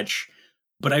as much,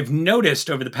 but I've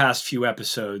noticed over the past few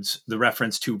episodes the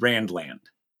reference to Randland.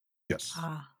 Yes.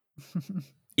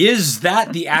 Is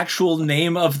that the actual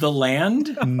name of the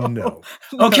land? No.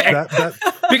 Okay.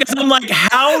 Because I'm like,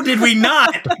 how did we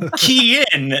not key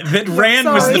in that Rand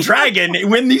was the dragon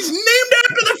when he's named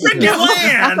after the freaking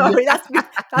land? Sorry, that's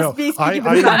me speaking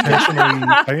for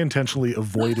the I intentionally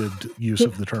avoided use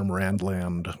of the term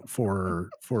Randland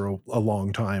for a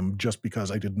long time just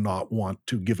because I did not want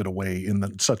to give it away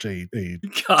in such a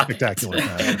spectacular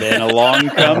fashion. And then along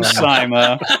comes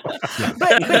Sima. Yeah.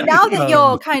 But now that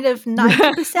you're kind of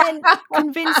 90%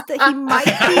 convinced that he might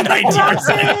be the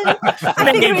dragon,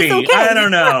 I think it's okay. I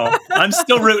don't know. I'm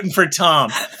still rooting for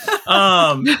Thom.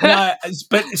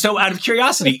 But so out of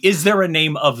curiosity, is there a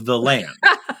name of the land?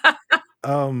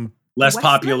 Less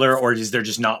popular, or is there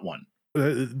just not one?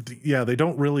 Yeah, they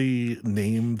don't really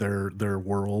name their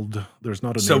world. There's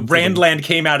not a so name. So Randland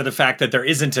came out of the fact that there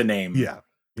isn't a name. Yeah.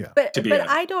 But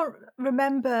I don't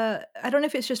remember. I don't know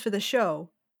if it's just for the show.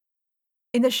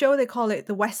 In the show, they call it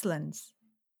the Westlands.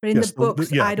 But in the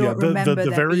books, I don't remember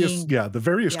the various being... the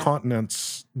various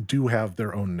continents do have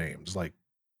their own names, like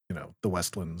the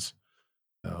Westlands,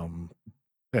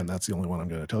 and that's the only one I'm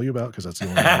going to tell you about because that's the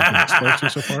only one I can explain to you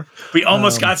so far. We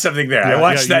almost got something there. I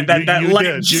watched that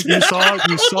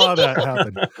you saw that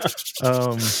happen.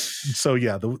 So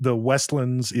yeah, the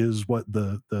Westlands is what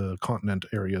the continent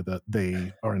area that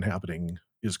they are inhabiting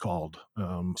is called.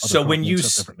 So when you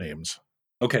have different names.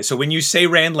 Okay, so when you say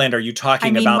Randland, are you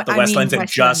talking about the Westlands and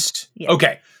just... Yeah.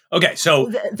 Okay, so...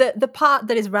 The part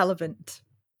that is relevant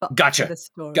for Gotcha. the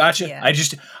story. Gotcha. Yeah.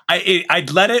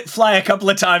 I'd let it fly a couple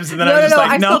of times, and then I was No, just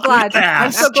like, I'm no, so glad.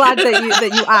 I'm so ask. glad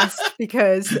that you asked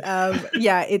because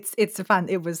yeah, it's a fan.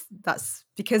 That's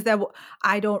because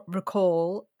I don't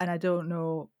recall, and I don't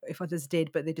know if others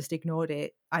did, but they just ignored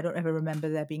it. I don't ever remember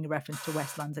there being a reference to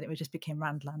Westlands, and it just became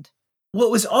Randland. Well,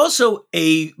 it was also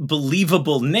a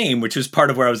believable name, which was part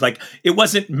of where I was like, it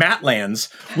wasn't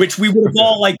Matlands, which we would have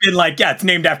all like been like, yeah, it's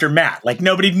named after Matt. Like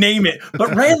nobody'd name it. But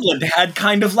Randland had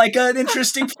kind of like an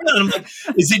interesting feel. And I'm like,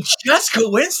 is it just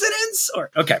coincidence?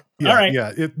 Or okay. All right.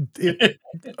 Yeah. It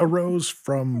arose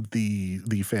from the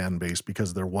fan base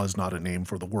because there was not a name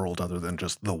for the world other than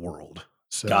just the world.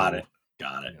 So Got it.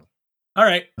 Yeah. All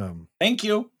right. Thank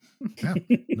you. Yeah,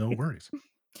 no worries.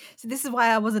 So this is why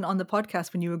I wasn't on the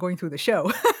podcast when you were going through the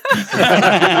show.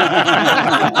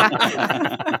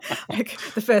 Like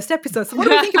the first episode. So what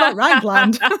do we think about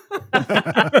Randland?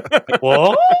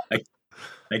 What?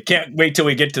 I can't wait till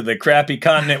we get to the crappy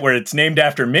continent where it's named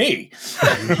after me.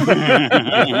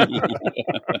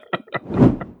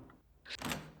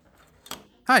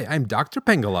 Hi, I'm Dr.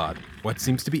 Pengalod. What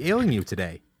seems to be ailing you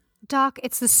today? Doc,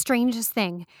 it's the strangest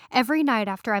thing. Every night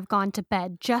after I've gone to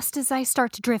bed, just as I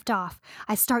start to drift off,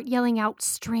 I start yelling out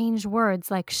strange words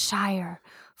like Shire,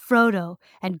 Frodo,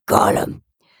 and Gollum.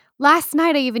 Last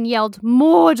night I even yelled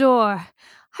Mordor.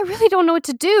 I really don't know what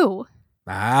to do.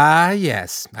 Ah,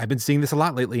 yes. I've been seeing this a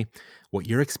lot lately. What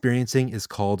you're experiencing is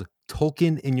called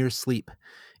Tolkien in your sleep.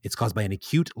 It's caused by an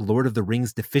acute Lord of the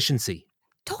Rings deficiency.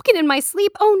 Tolkien in my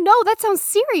sleep? Oh no, that sounds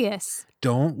serious.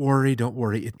 Don't worry.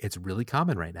 It's really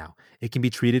common right now. It can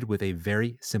be treated with a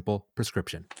very simple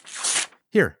prescription.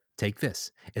 Here, take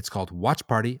this. It's called Watch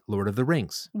Party Lord of the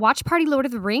Rings. Watch Party Lord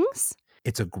of the Rings?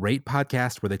 It's a great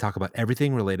podcast where they talk about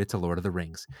everything related to Lord of the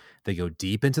Rings. They go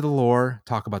deep into the lore,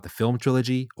 talk about the film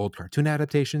trilogy, old cartoon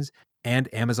adaptations, and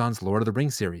Amazon's Lord of the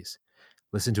Rings series.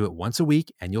 Listen to it once a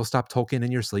week, and you'll stop Tolkien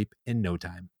in your sleep in no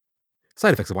time.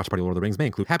 Side effects of Watch Party Lord of the Rings may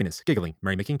include happiness, giggling,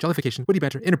 merrymaking, jollification, witty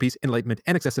banter, inner peace, enlightenment,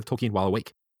 and excessive Tolkien while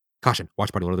awake. Caution,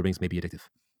 Watch Party Lord of the Rings may be addictive.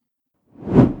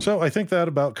 So I think that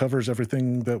about covers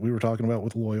everything that we were talking about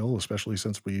with Loial, especially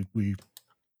since we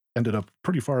ended up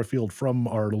pretty far afield from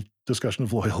our discussion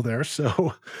of Loial there.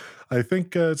 So I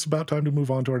think it's about time to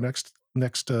move on to our next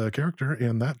character,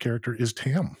 and that character is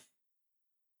Tam,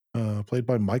 played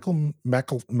by Michael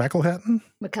McElhatton.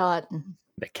 McElhatton.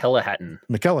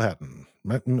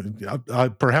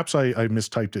 Perhaps I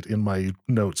mistyped it in my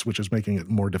notes, which is making it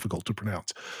more difficult to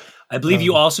pronounce. I believe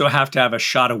you also have to have a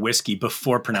shot of whiskey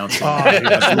before pronouncing it.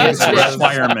 Yes. It's a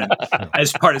requirement.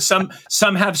 As part of some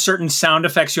have certain sound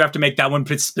effects you have to make. That one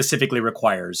specifically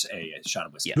requires a shot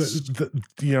of whiskey. Yes.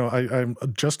 I'm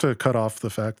just to cut off the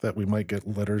fact that we might get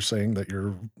letters saying that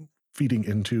you're feeding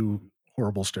into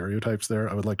horrible stereotypes there.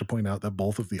 I would like to point out that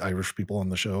both of the Irish people on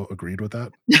the show agreed with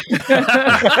that.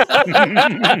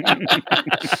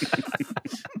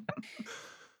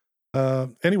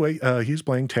 Anyway, he's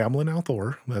playing Tamlin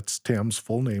Althor. That's Tam's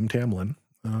full name, Tamlin.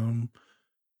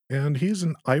 And he's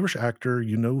an Irish actor.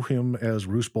 You know him as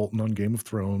Roose Bolton on Game of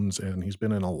Thrones, and he's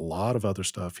been in a lot of other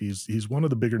stuff. He's one of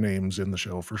the bigger names in the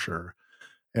show for sure.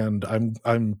 And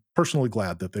I'm personally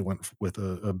glad that they went with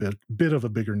a bit of a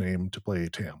bigger name to play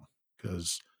Tam,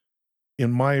 because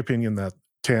in my opinion, that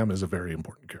Tam is a very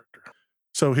important character.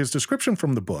 So his description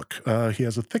from the book, he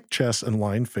has a thick chest and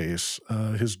lined face.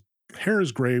 His hair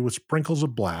is gray with sprinkles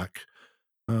of black,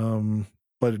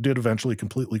 but it did eventually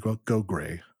completely go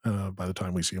gray by the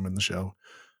time we see him in the show.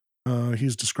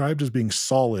 He's described as being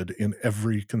solid in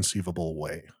every conceivable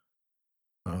way.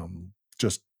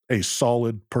 Just a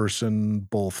solid person,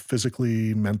 both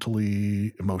physically,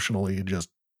 mentally, emotionally, just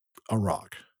a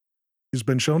rock. He's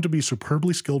been shown to be a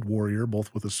superbly skilled warrior,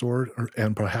 both with a sword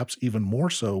and perhaps even more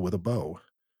so with a bow.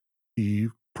 He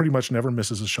pretty much never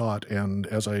misses a shot, and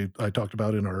as I talked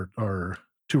about in our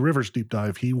Two Rivers deep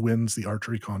dive, he wins the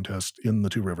archery contest in the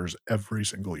Two Rivers every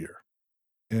single year.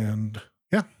 And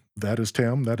yeah, that is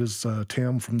Tam. That is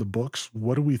Tam from the books.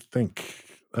 What do we think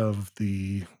of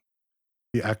the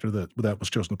actor that was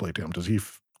chosen to play Tam? Does he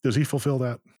fulfill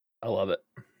that? I love it.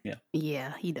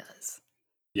 Yeah, he does.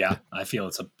 Yeah, I feel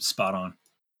it's a spot on.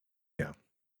 Yeah.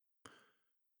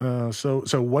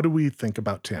 So what do we think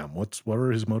about Tam? What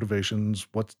are his motivations?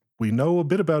 We know a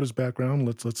bit about his background.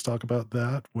 Let's talk about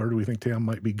that. Where do we think Tam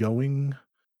might be going?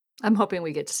 I'm hoping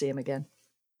we get to see him again.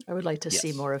 I would like to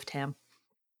see more of Tam.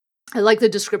 I like the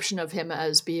description of him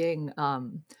as being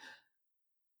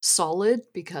solid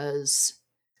because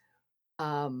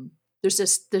there's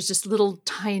this little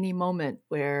tiny moment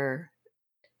where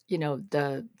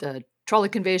the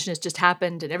Trolloc invasion has just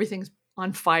happened and everything's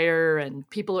on fire and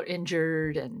people are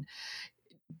injured and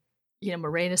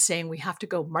Moraine is saying we have to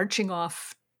go marching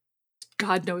off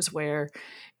God knows where.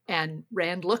 And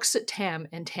Rand looks at Tam,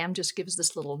 and Tam just gives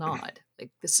this little nod,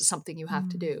 like, this is something you have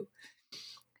to do.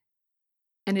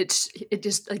 And it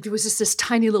just, like, it was just this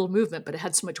tiny little movement, but it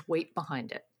had so much weight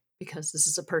behind it, because this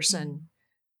is a person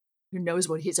who knows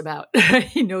what he's about.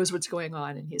 He knows what's going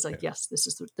on, and he's like, yes, this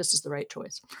is the right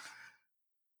choice.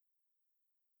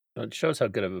 It shows how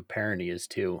good of a parent he is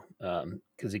too,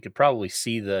 because he could probably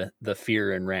see the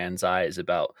fear in Rand's eyes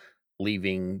about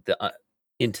leaving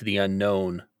into the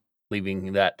unknown,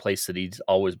 leaving that place that he's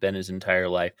always been his entire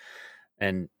life,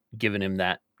 and giving him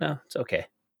that. No, it's okay.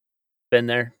 Been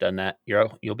there, done that.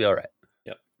 You'll be all right.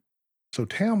 Yep. So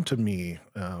Tam, to me,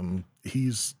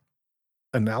 he's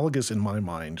analogous in my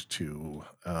mind to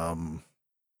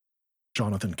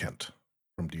Jonathan Kent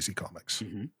from DC Comics.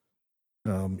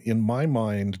 In my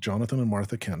mind, Jonathan and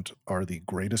Martha Kent are the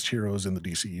greatest heroes in the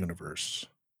DC universe,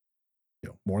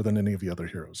 more than any of the other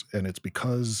heroes. And it's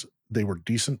because they were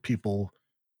decent people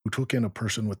who took in a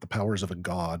person with the powers of a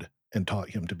god and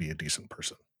taught him to be a decent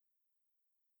person.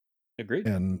 Agreed.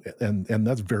 And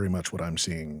that's very much what I'm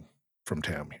seeing from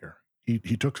Tam here.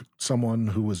 He took someone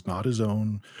who was not his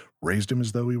own, raised him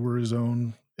as though he were his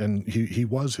own, and he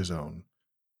was his own,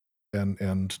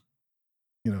 and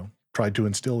tried to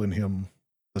instill in him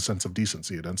a sense of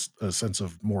decency and a sense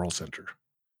of moral center.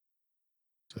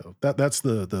 So that's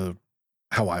the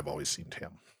how I've always seen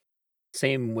Tam.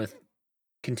 Same with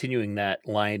continuing that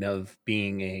line of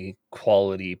being a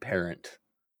quality parent,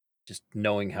 just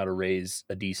knowing how to raise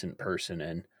a decent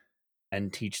person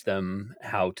and teach them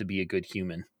how to be a good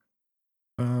human.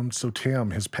 So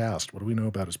Tam, his past, what do we know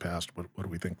about his past? What do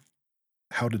we think?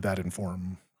 How did that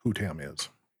inform who Tam is?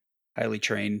 Highly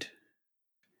trained,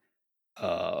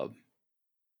 a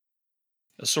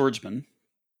swordsman,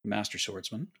 master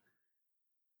swordsman.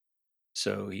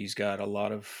 So he's got a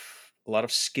lot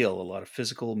of skill, a lot of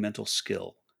physical, mental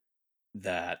skill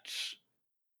that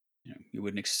you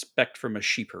wouldn't expect from a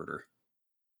sheep herder.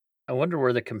 I wonder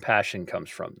where the compassion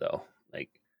comes from, though. Like,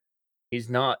 he's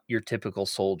not your typical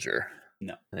soldier.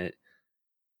 No.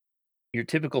 Your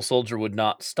typical soldier would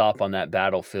not stop on that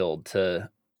battlefield to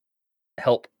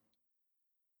help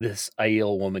this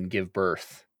Aiel woman give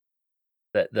birth.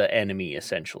 The enemy,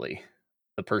 essentially.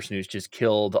 The person who's just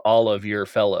killed all of your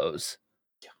fellows.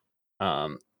 Yeah.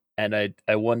 And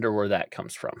I wonder where that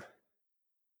comes from.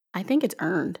 I think it's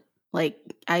earned. Like,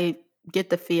 I get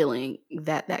the feeling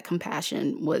that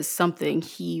compassion was something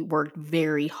he worked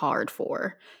very hard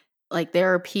for. Like,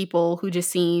 there are people who just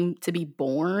seem to be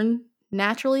born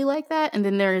naturally like that. And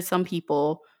then there are some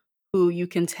people who you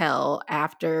can tell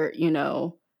after,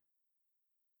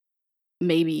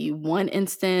 maybe one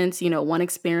instance, one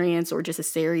experience, or just a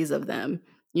series of them,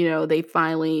 they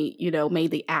finally,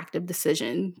 made the active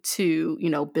decision to,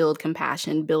 build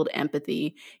compassion, build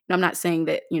empathy. And I'm not saying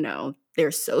that, they're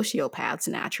sociopaths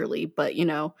naturally, but,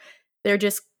 they're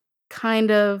just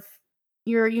kind of,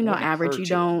 you're, average. You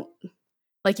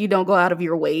don't go out of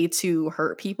your way to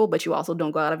hurt people, but you also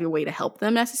don't go out of your way to help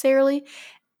them necessarily.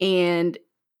 And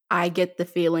I get the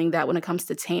feeling that when it comes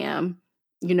to Tam,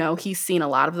 he's seen a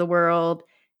lot of the world.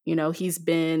 He's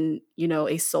been,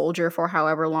 a soldier for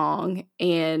however long.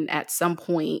 And at some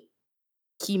point,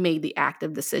 he made the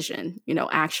active decision,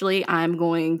 actually, I'm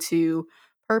going to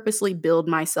purposely build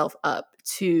myself up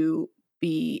to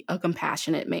be a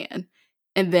compassionate man.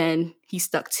 And then he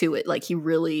stuck to it. Like, he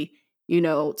really,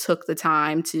 took the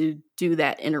time to do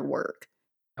that inner work.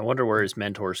 I wonder where his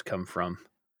mentors come from.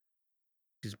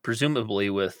 Because presumably,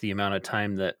 with the amount of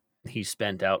time that he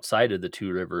spent outside of the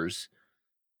Two Rivers,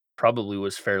 probably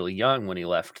was fairly young when he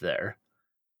left there.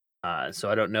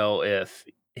 So I don't know if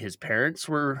his parents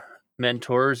were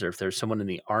mentors or if there's someone in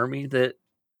the army that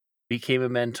became a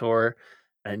mentor.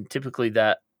 And typically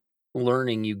that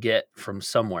learning you get from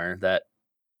somewhere, that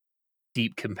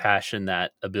deep compassion,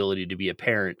 that ability to be a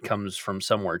parent comes from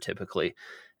somewhere typically.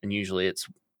 And usually it's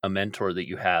a mentor that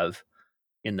you have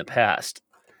in the past.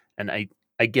 And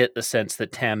I get the sense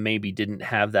that Tam maybe didn't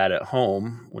have that at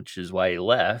home, which is why he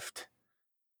left.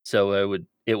 So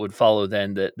it would follow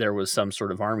then that there was some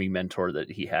sort of army mentor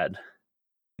that he had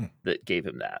that gave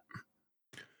him that.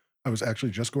 I was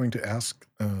actually just going to ask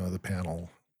the panel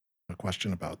a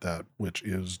question about that, which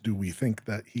is, do we think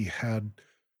that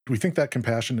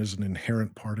compassion is an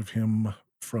inherent part of him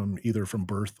from either from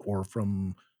birth or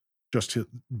from just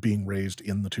being raised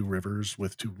in the Two Rivers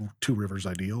with two Rivers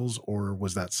ideals, or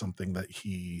was that something that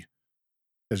he,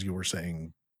 as you were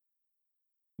saying,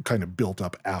 kind of built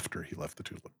up after he left the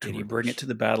two Rivers? Did he bring it to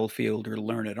the battlefield or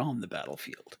learn it on the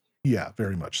battlefield? Yeah,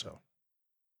 very much so.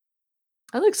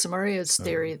 I like Samaria's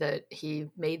theory that he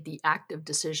made the active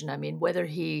decision. I mean, whether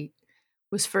he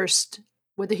first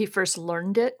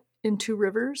learned it in Two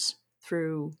Rivers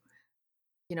through,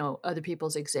 other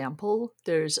people's example.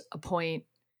 There's a point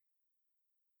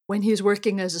when he's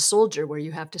working as a soldier where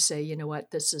you have to say, you know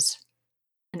what, this is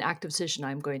an active decision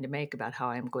I'm going to make about how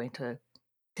I'm going to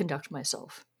conduct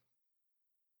myself,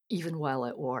 even while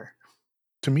at war.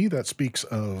 To me, that speaks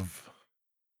of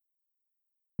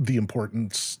the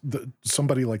importance that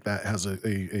somebody like that has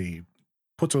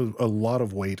puts a lot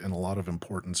of weight and a lot of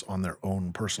importance on their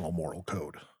own personal moral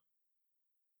code.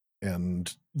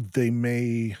 And they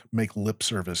may make lip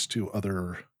service to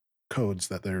other codes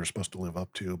that they're supposed to live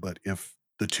up to, but if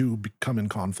the two become in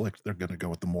conflict, they're going to go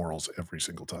with the morals every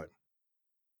single time.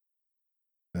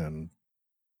 And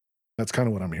that's kind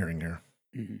of what I'm hearing here.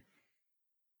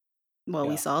 Well,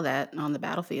 we saw that on the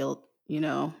battlefield,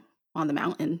 on the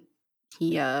mountain.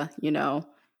 He,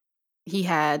 he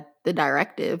had the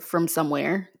directive from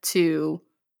somewhere to,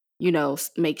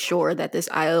 make sure that this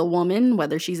Isle woman,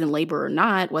 whether she's in labor or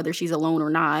not, whether she's alone or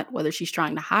not, whether she's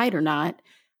trying to hide or not,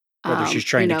 Whether she's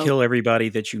trying to kill everybody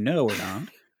that you know or not.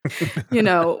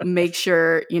 make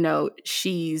sure,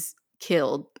 she's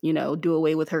killed, do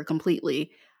away with her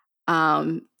completely.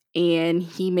 And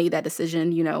he made that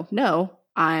decision, no,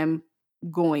 I'm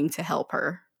going to help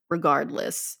her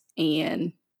regardless.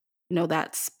 And,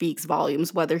 that speaks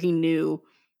volumes, whether he knew,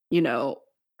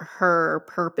 her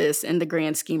purpose in the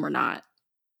grand scheme or not.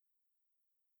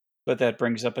 But that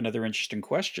brings up another interesting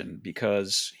question,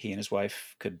 because he and his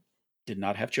wife did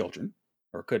not have children,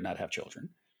 or could not have children.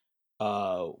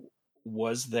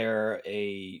 Was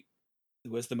the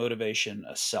motivation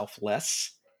a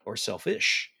selfless or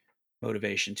selfish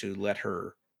motivation to let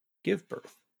her give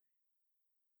birth?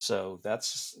 So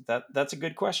that's a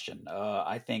good question.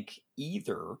 I think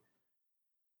either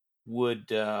would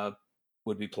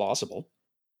be plausible.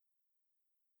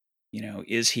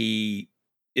 Is he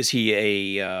just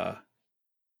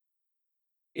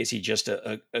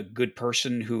a good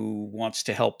person who wants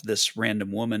to help this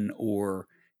random woman, or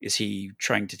is he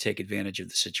trying to take advantage of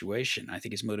the situation? I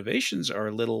think his motivations are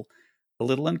a little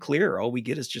unclear. All we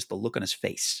get is just the look on his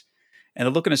face. And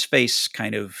the look on his face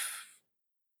kind of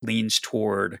leans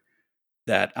toward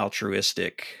that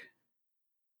altruistic,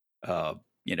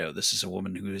 this is a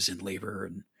woman who is in labor,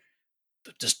 and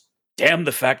just damn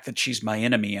the fact that she's my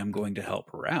enemy, I'm going to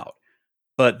help her out.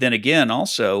 But then again,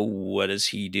 also, what does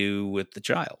he do with the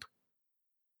child?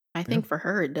 I think for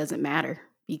her, it doesn't matter,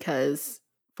 because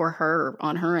for her,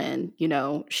 on her end,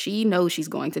 she knows she's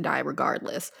going to die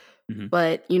regardless. Mm-hmm.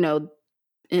 But,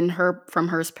 from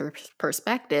her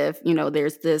perspective,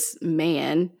 there's this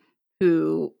man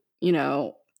who,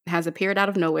 has appeared out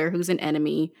of nowhere, who's an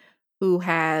enemy, who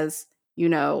has,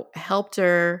 helped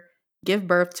her give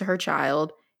birth to her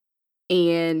child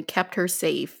and kept her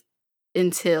safe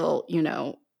until,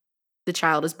 the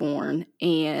child is born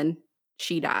and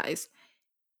she dies.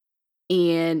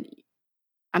 And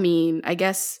I mean, I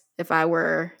guess if I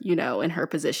were, in her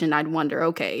position, I'd wonder,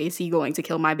 okay, is he going to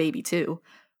kill my baby too?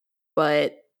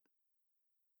 But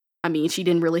I mean, she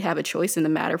didn't really have a choice in the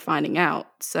matter finding out.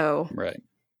 So, right.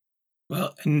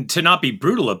 Well, and to not be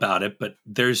brutal about it, but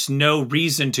there's no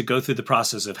reason to go through the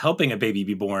process of helping a baby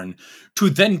be born to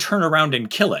then turn around and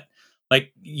kill it.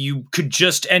 Like, you could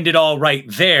just end it all right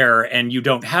there, and you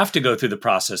don't have to go through the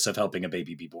process of helping a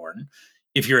baby be born.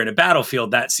 If you're in a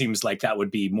battlefield, that seems like that would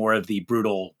be more of the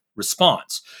brutal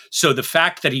response. So the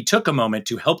fact that he took a moment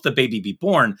to help the baby be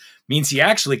born means he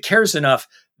actually cares enough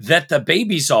that the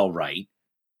baby's all right.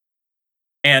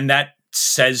 And that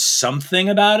says something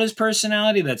about his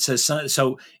personality. That says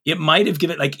so it might have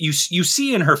given, like, you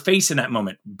see in her face in that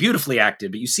moment, beautifully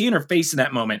acted, but you see in her face in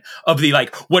that moment of the,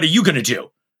 like, what are you going to do?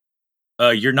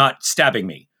 You're not stabbing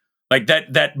me. Like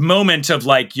that moment of,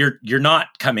 like, you're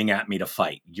not coming at me to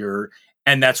fight.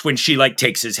 And that's when she, like,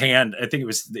 takes his hand. I think it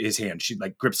was his hand. She,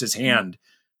 like, grips his hand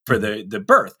for the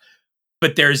birth.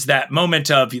 But there's that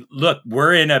moment of, look,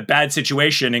 we're in a bad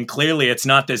situation, and clearly it's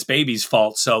not this baby's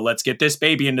fault. So let's get this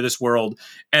baby into this world,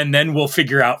 and then we'll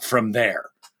figure out from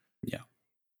there. Yeah.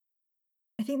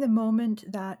 I think the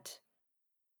moment that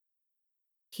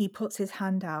he puts his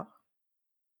hand out,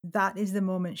 that is the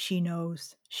moment she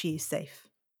knows she's safe.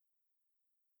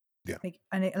 Yeah.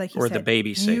 Like you or said, the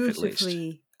baby's safe, at least.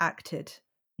 beautifully acted,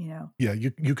 Yeah,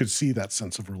 you could see that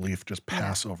sense of relief just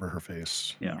pass over her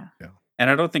face. Yeah. Yeah. And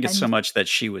I don't think it's so much that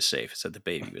she was safe, it's that the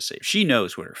baby was safe. She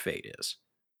knows what her fate is.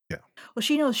 Yeah. Well,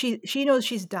 she knows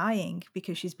she's dying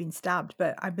because she's been stabbed,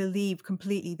 but I believe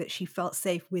completely that she felt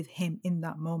safe with him in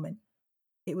that moment.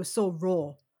 It was so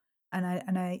raw. And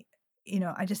I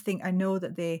just think, I know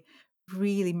that they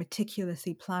really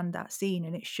meticulously planned that scene,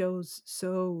 and it shows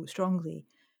so strongly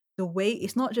the way.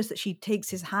 It's not just that she takes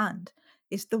his hand,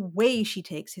 it's the way she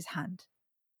takes his hand.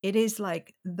 It is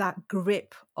like that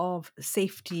grip of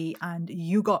safety and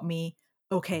you got me.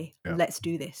 Okay, let's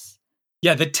do this.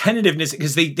 Yeah, the tentativeness,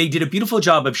 because they did a beautiful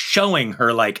job of showing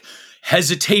her like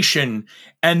hesitation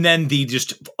and then the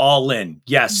just all in.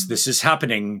 Yes, this is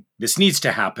happening. This needs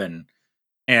to happen.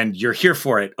 And you're here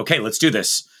for it. Okay, let's do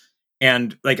this.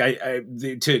 And like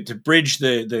to bridge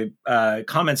the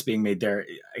comments being made there,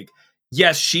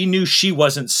 yes, she knew she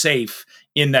wasn't safe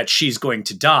in that she's going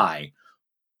to die,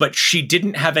 but she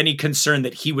didn't have any concern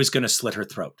that he was going to slit her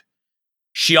throat.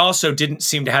 She also didn't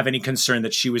seem to have any concern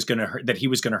that he was going to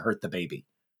hurt the baby.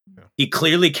 Yeah. He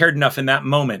clearly cared enough in that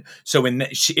moment. So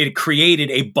it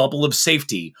created a bubble of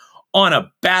safety on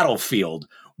a battlefield,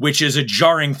 which is a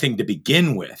jarring thing to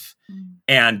begin with.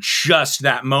 And just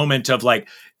that moment of like,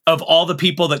 of all the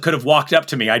people that could have walked up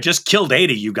to me, I just killed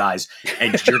 8 of you guys,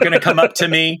 and you're going to come up to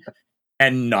me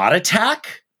and not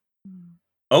attack?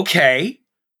 Okay.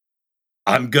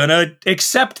 I'm going to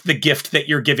accept the gift that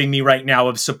you're giving me right now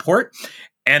of support.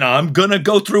 And I'm going to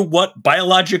go through what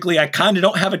biologically I kind of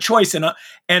don't have a choice. And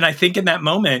I think in that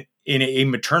moment, in a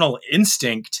maternal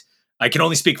instinct, I can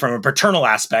only speak from a paternal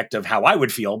aspect of how I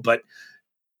would feel, but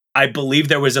I believe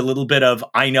there was a little bit of,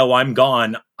 I know I'm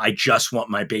gone. I just want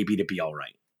my baby to be all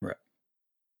right. Right.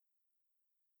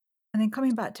 And then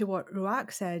coming back to what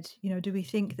Ruach said, do we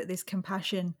think that this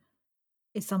compassion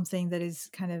is something that is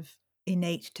kind of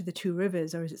innate to the two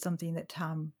rivers, or is it something that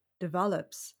Thom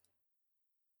develops?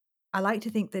 I like to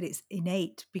think that it's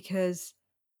innate because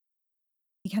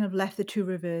he kind of left the two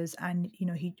rivers and,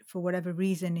 he, for whatever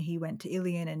reason, he went to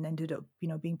Ilion and ended up,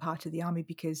 being part of the army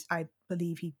because I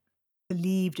believe he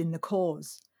believed in the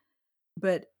cause.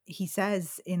 But he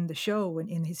says in the show and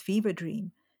in his fever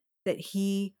dream that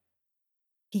he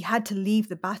had to leave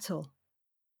the battle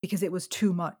because it was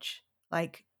too much,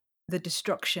 like the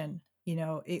destruction.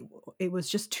 It was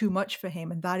just too much for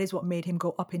him, and that is what made him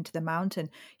go up into the mountain.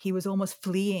 He was almost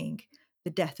fleeing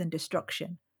the death and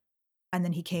destruction, and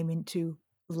then he came into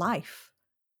life.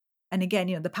 And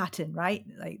again, the pattern, right?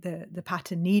 Like the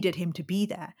pattern needed him to be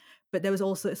there, but there was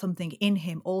also something in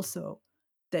him also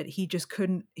that he just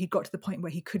couldn't. He got to the point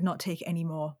where he could not take any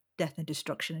more death and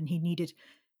destruction, and he needed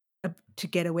to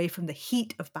get away from the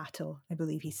heat of battle, I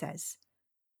believe he says.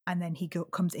 And then he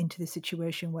comes into the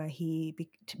situation where he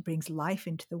brings life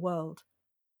into the world.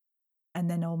 And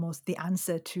then almost the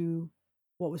answer to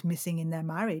what was missing in their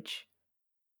marriage.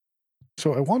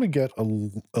 So I want to get a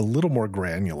little more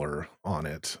granular on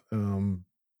it.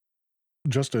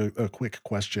 Just a quick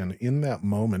question. In that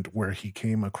moment where he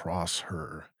came across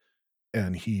her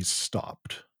and he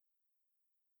stopped,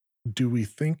 do we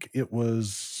think it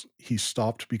was he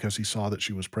stopped because he saw that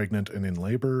she was pregnant and in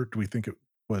labor? Do we think it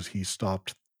was he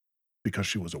stopped because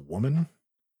she was a woman?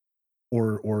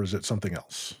 Or is it something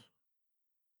else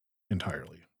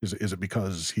entirely? Is it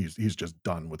because he's just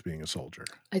done with being a soldier?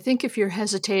 I think if you're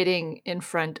hesitating in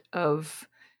front of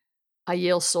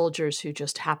Aiel soldiers who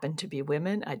just happen to be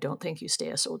women, I don't think you stay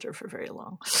a soldier for very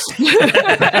long.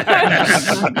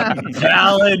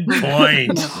 Valid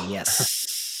point.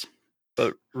 Yes.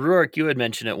 But Ruark, you had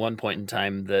mentioned at one point in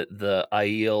time that the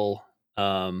Aiel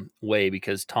way,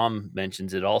 because Thom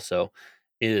mentions it also,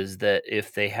 is that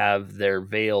if they have their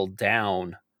veil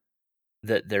down,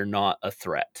 that they're not a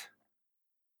threat.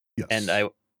 Yes. And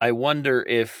I wonder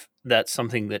if that's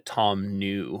something that Thom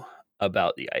knew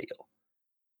about the Aiel.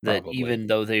 That Probably. even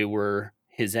though they were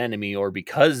his enemy, or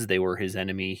because they were his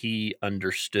enemy, he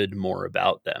understood more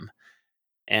about them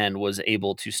and was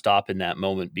able to stop in that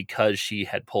moment because she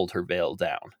had pulled her veil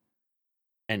down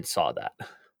and saw that.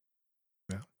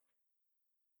 Yeah.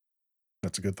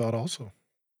 That's a good thought also.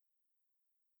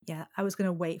 Yeah, I was going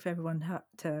to wait for everyone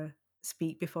to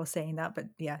speak before saying that, but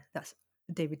yeah,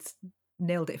 David's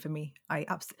nailed it for me.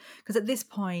 Because at this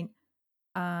point,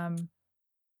 the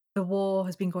war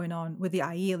has been going on with the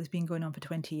Aiel has been going on for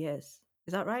 20 years.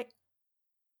 Is that right?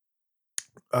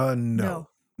 No.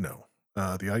 The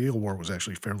Aiel War was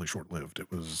actually fairly short-lived.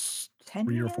 It was 10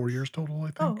 3 years? or 4 years total, I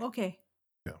think. Oh, okay.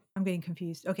 Yeah. I'm getting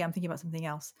confused. Okay, I'm thinking about something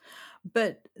else.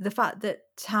 But the fact that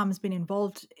Thom's been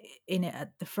involved in it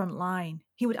at the front line,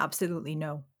 he would absolutely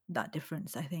know that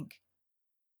difference, I think.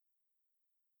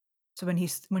 So when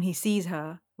he sees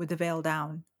her with the veil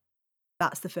down,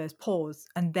 that's the first pause,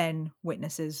 and then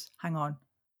witnesses, hang on,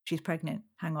 she's pregnant,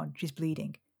 hang on, she's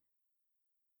bleeding.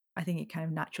 I think it kind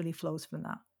of naturally flows from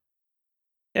that.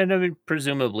 And I mean,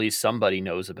 presumably somebody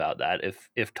knows about that.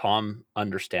 If Thom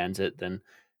understands it, then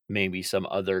maybe some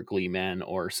other Glee man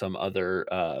or some other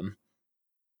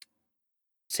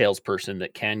salesperson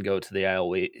that can go to the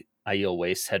Aiel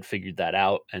Wastes had figured that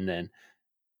out and then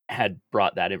had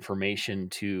brought that information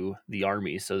to the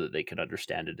army so that they could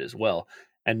understand it as well.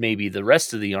 And maybe the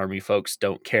rest of the army folks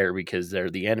don't care because they're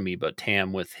the enemy, but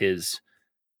Tam, with his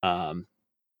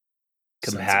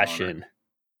compassion,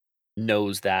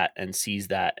 knows that and sees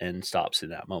that and stops in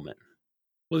that moment.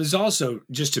 Well, there's also,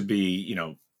 just to be,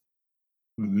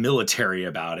 military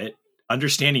about it,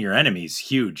 understanding your enemy is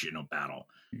huge in a battle.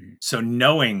 Mm-hmm. So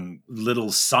knowing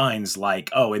little signs like,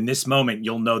 oh, in this moment,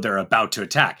 you'll know they're about to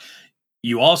attack.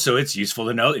 It's useful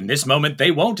to know in this moment,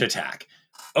 they won't attack.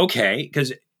 Okay,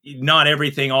 because not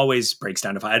everything always breaks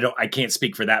down to fight. I can't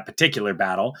speak for that particular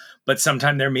battle, but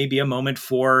sometimes there may be a moment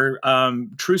for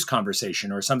truce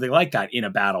conversation or something like that in a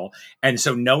battle. And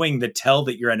so knowing the tell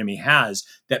that your enemy has,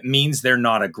 that means they're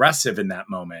not aggressive in that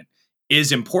moment,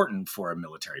 is important for a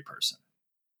military person.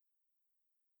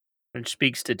 Which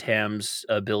speaks to Tam's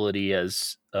ability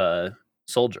as a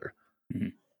soldier. Mm-hmm.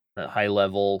 At high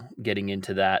level, getting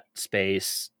into that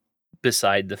space,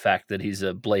 beside the fact that he's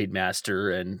a blade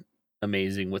master and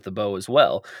amazing with the bow as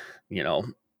well.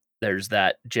 There's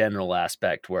that general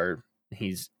aspect where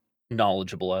he's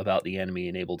knowledgeable about the enemy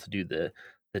and able to do the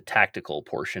tactical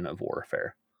portion of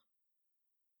warfare.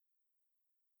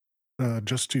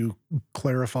 Just to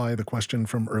clarify the question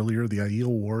from earlier, the Aiel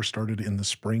War started in the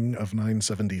spring of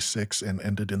 976 and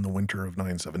ended in the winter of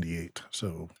 978.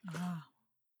 So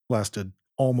lasted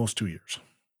almost 2 years.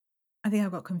 I think I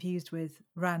got confused with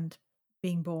Rand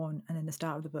being born and then the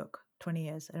start of the book, 20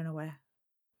 years. I don't know where.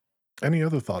 Any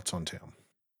other thoughts on Tam?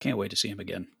 Can't wait to see him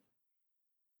again.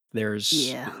 There's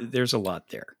a lot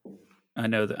there. I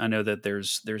know that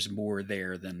there's more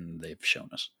there than they've shown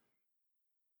us.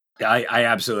 I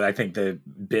absolutely. I think the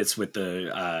bits with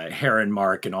the Heron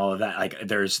mark and all of that, like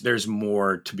there's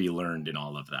more to be learned in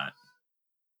all of that.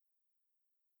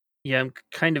 Yeah, I'm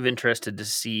kind of interested to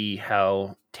see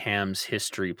how Tam's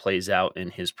history plays out in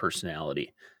his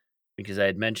personality, because I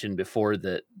had mentioned before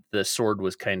that the sword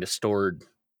was kind of stored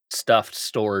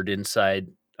inside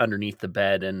underneath the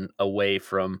bed and away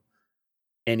from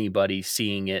anybody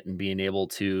seeing it and being able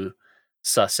to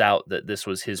suss out that this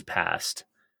was his past.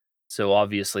 So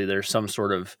obviously there's some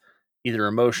sort of either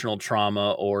emotional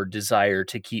trauma or desire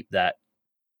to keep that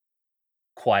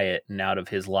quiet and out of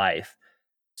his life.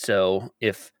 So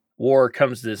if war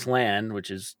comes to this land, which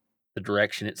is the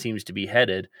direction it seems to be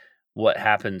headed, what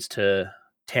happens to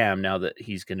Tam now that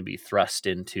he's going to be thrust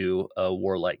into a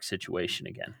warlike situation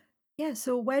again? Yeah,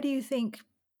 so where do you think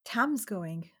Tam's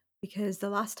going? Because the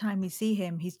last time we see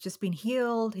him, he's just been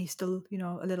healed. He's still,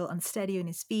 a little unsteady on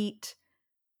his feet.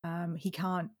 He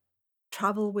can't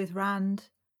travel with Rand.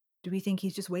 Do we think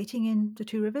he's just waiting in the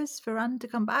Two Rivers for Rand to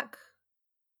come back?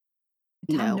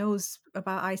 Tam knows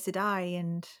about Aes Sedai,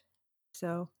 and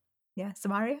so, yeah,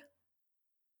 Samaria?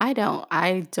 I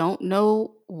don't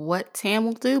know what Tam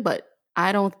will do, but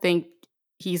I don't think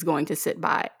he's going to sit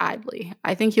by idly.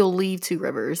 I think he'll leave Two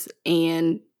Rivers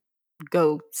and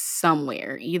go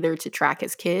somewhere, either to track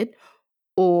his kid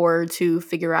or to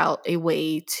figure out a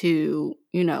way to,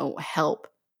 help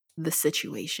the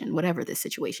situation, whatever the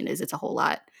situation is. It's a whole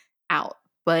lot out.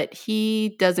 But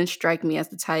he doesn't strike me as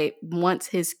the type, once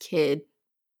his kid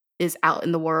is out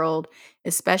in the world,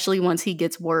 especially once he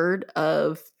gets word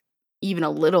of even a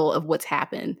little of what's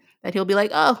happened, that he'll be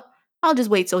like, oh, I'll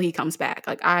just wait till he comes back.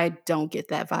 Like, I don't get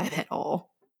that vibe at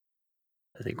all.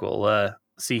 I think we'll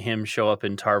see him show up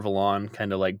in Tarvalon,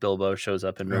 kind of like Bilbo shows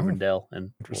up in Rivendell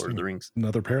and Lord of the Rings.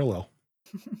 Another parallel.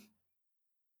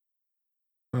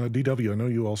 DW, I know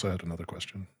you also had another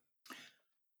question.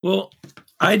 Well,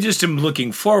 I just am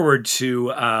looking forward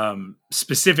to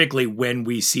specifically when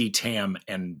we see Tam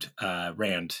and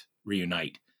Rand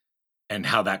reunite and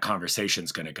how that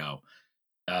conversation's going to go.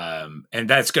 And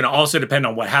that's going to also depend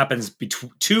on what happens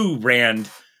to Rand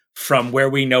from where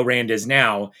we know Rand is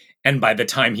now and by the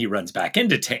time he runs back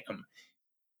into Tam.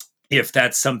 If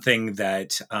that's something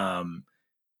that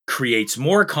creates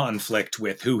more conflict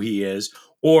with who he is,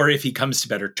 or if he comes to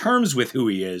better terms with who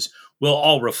he is, we'll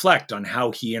all reflect on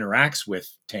how he interacts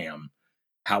with Tam,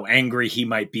 how angry he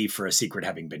might be for a secret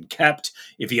having been kept,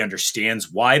 if he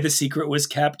understands why the secret was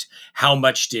kept, how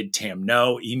much did Tam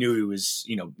know? He knew he was,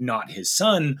 not his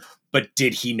son, but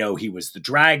did he know he was the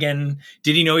dragon?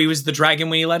 Did he know he was the dragon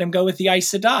when he let him go with the Aes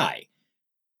Sedai?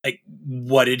 Like,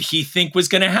 what did he think was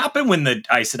going to happen when the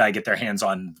Aes Sedai get their hands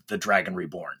on the Dragon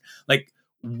Reborn? Like,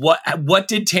 what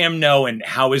did Tam know, and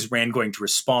how is Rand going to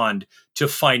respond to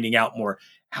finding out more?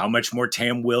 How much more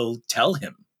Tam will tell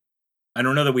him? I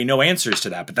don't know that we know answers to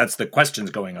that, but that's the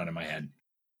questions going on in my head.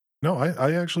 No,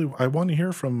 I want to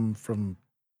hear from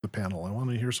the panel. I want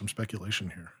to hear some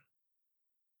speculation here.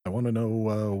 I want to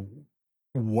know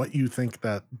what you think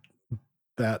that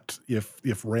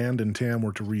if Rand and Tam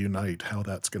were to reunite, how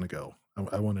that's going to go.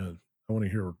 I want to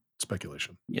hear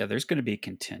speculation. Yeah, there's going to be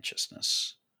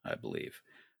contentiousness, I believe.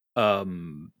 I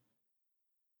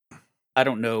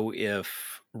don't know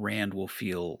if Rand will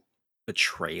feel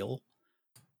betrayal,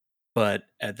 but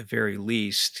at the very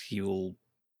least, he will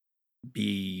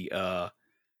be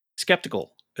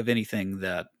skeptical of anything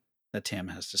that Tam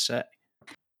has to say.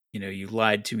 You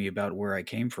lied to me about where I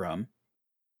came from.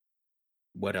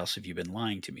 What else have you been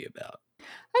lying to me about?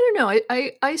 I don't know.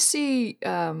 I see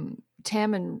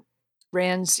Tam and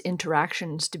Rand's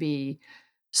interactions to be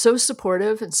so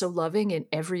supportive and so loving in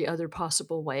every other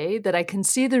possible way that I can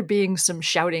see there being some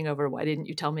shouting over why didn't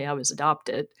you tell me I was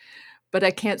adopted, but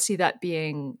I can't see that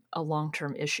being a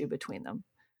long-term issue between them.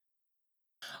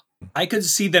 I could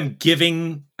see Rand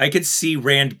giving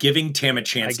Tam a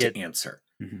chance to answer.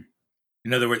 Mm-hmm.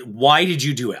 In other words, why did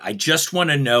you do it? I just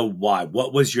want to know why.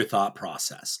 What was your thought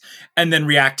process? And then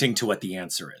reacting to what the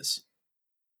answer is.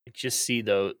 I just see,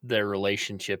 though, their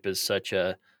relationship is such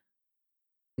a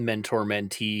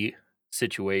mentor-mentee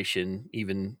situation,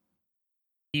 even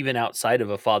outside of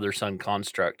a father-son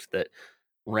construct, that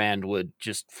Rand would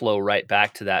just flow right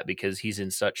back to that because he's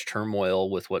in such turmoil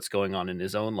with what's going on in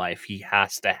his own life. He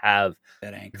has to have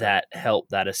that anchor, that help,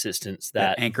 that assistance,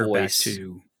 that anchor voice back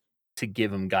to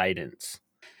give him guidance.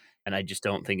 And I just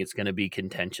don't think it's going to be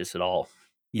contentious at all.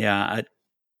 Yeah,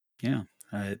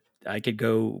 I could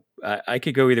go. I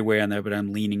could go either way on that, but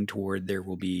I'm leaning toward there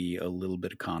will be a little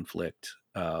bit of conflict.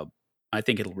 I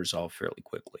think it'll resolve fairly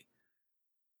quickly,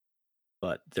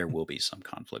 but there will be some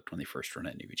conflict when they first run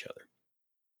into each other.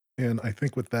 And I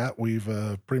think with that, we've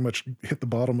pretty much hit the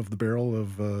bottom of the barrel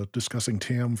of discussing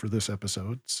Tam for this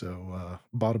episode. So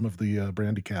bottom of the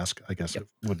brandy cask, I guess it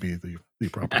would be the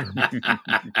proper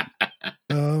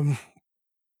term.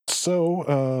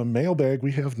 So mailbag,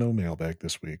 we have no mailbag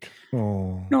this week.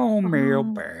 Oh, no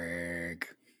mailbag.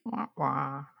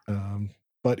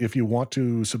 But if you want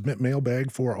to submit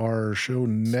mailbag for our show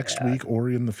next week or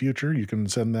in the future, you can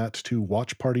send that to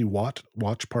watchpartywot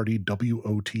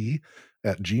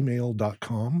at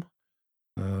gmail.com.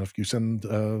 If you send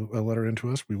a letter into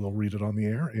us, we will read it on the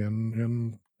air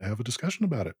and have a discussion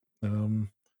about it.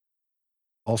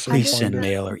 Also, please send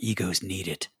mail. Our egos need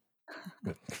it.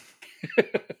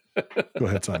 Go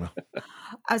ahead, Simon.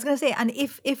 I was going to say, and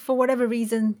if for whatever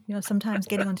reason, sometimes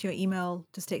getting onto your email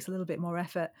just takes a little bit more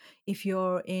effort. If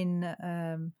you're in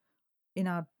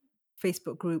our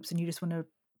Facebook groups and you just want to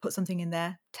put something in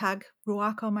there, tag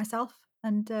Ruach or myself,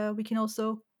 and we can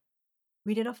also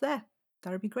read it off there.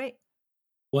 That would be great.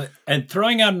 Well, and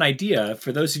throwing out an idea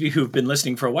for those of you who've been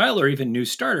listening for a while or even new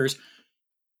starters,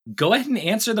 go ahead and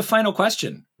answer the final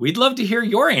question. We'd love to hear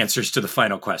your answers to the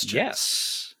final question.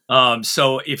 Yes.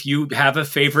 So if you have a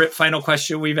favorite final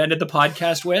question we've ended the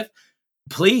podcast with,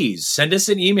 please send us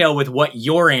an email with what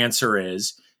your answer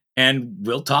is, and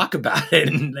we'll talk about it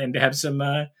and have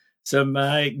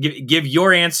give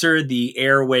your answer the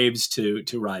airwaves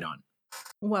to ride on.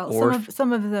 Well,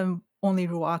 some of them only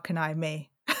Ruach and I may.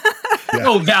 Yeah.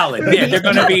 Oh, valid. Yeah, they're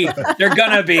gonna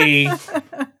be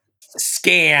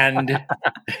scanned,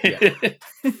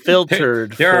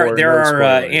 filtered. There are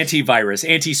antivirus,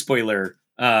 anti-spoiler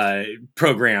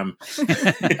program.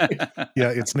 Yeah,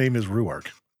 its name is Ruark.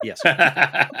 Yes.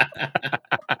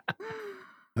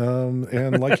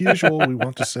 And like usual, we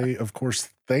want to say, of course,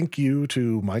 thank you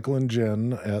to Michael and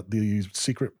Jen at the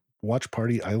Secret Watch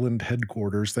Party Island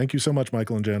headquarters. Thank you so much,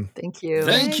 Michael and Jen. Thank you.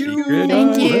 Thank you.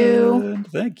 Thank you.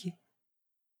 Thank you.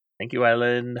 Thank you,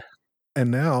 Island.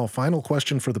 And now, final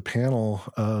question for the panel.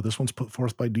 This one's put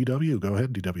forth by DW. Go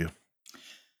ahead, DW.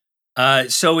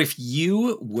 So if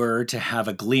you were to have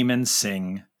a Gleeman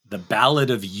sing the Ballad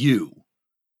of You,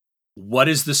 what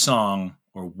is the song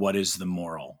or what is the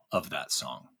moral of that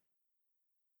song?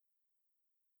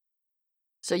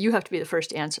 So you have to be the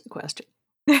first to answer the question.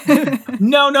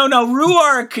 No.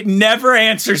 Ruark never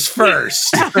answers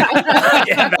first.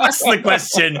 Yeah, that's the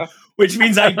question, which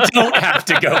means I don't have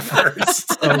to go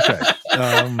first. Okay.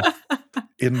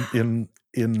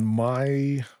 In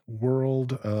my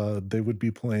world, they would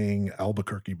be playing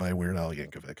Albuquerque by Weird Al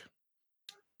Yankovic.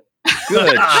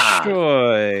 Good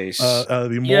choice.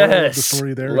 The moral of the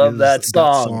story there is that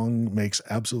song makes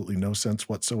absolutely no sense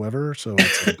whatsoever. So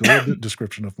it's a good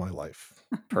description of my life.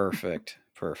 Perfect.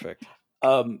 For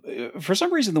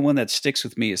some reason, the one that sticks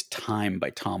with me is "Time"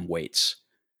 by Tom Waits.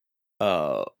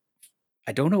 I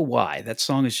don't know why. That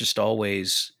song has just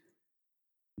always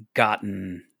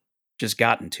gotten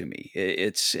to me.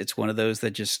 It's one of those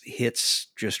that just hits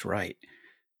just right,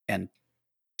 and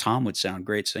Tom would sound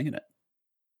great singing it.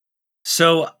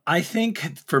 So I think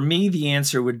for me, the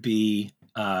answer would be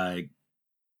Coward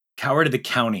of the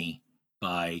County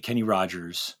by Kenny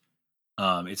Rogers.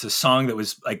 It's a song that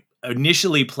was like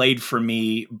initially played for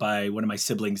me by one of my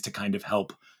siblings to kind of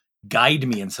help guide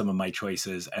me in some of my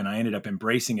choices. And I ended up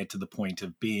embracing it to the point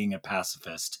of being a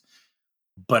pacifist,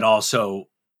 but also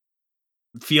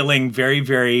feeling very,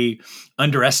 very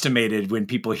underestimated when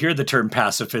people hear the term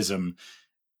pacifism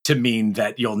to mean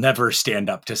that you'll never stand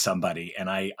up to somebody.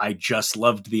 And I just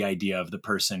loved the idea of the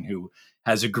person who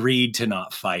has agreed to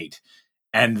not fight.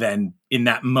 And then in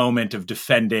that moment of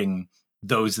defending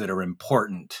those that are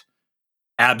important,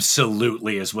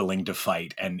 absolutely is willing to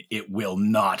fight, and it will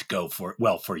not go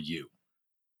well for you.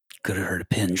 Could have heard a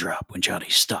pin drop when Johnny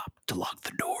stopped to lock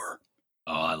the door.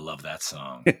 Oh, I love that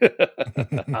song.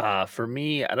 For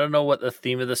me, I don't know what the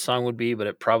theme of the song would be, but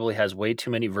it probably has way too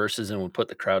many verses and would put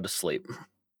the crowd to sleep.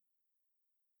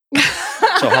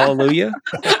 So Hallelujah?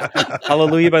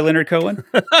 Hallelujah by Leonard Cohen?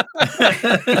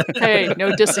 Hey,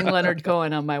 no dissing Leonard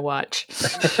Cohen on my watch.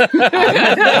 I'm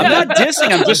not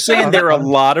dissing. I'm just saying there are a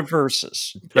lot of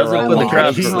verses. Doesn't put the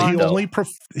crowd to sleep,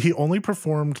 he only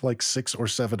performed like 6 or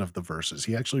 7 of the verses.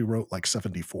 He actually wrote like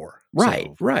 74. Right,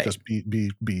 so right. Just be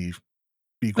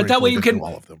but that way you can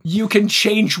all of them. You can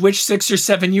change which 6 or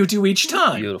 7 you do each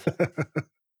time. Beautiful.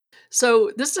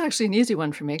 So this is actually an easy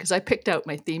one for me because I picked out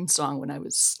my theme song when I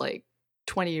was like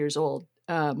 20 years old.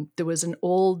 There was an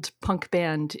old punk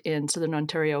band in Southern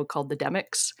Ontario called the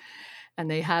Demics,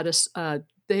 and they had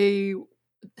they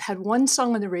had one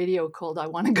song on the radio called "I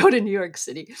Want to Go to New York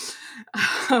City,"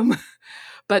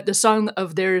 but the song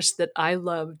of theirs that I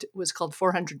loved was called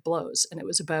 "400 Blows," and it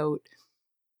was about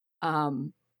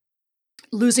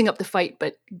losing up the fight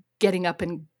but getting up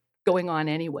and going on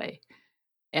anyway,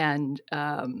 and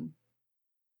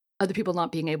other people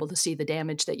not being able to see the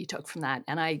damage that you took from that.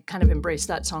 And I kind of embraced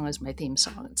that song as my theme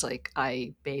song. It's like,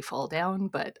 I may fall down,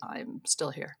 but I'm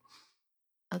still here.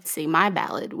 Let's see. My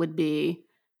ballad would be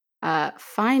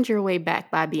Find Your Way Back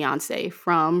by Beyonce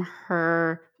from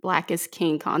her Black is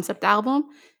King concept album.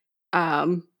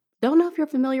 Don't know if you're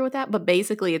familiar with that, but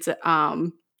basically it's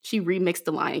she remixed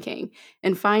The Lion King.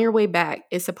 And Find Your Way Back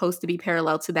is supposed to be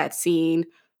parallel to that scene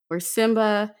where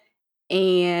Simba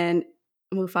and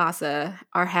Mufasa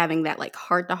are having that like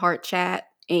heart-to-heart chat,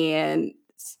 and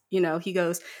he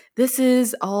goes, "This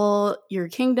is all your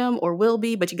kingdom or will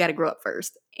be, but you got to grow up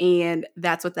first." And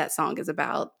that's what that song is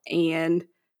about. And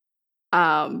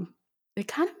it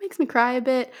kind of makes me cry a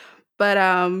bit, but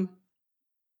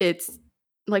it's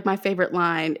like my favorite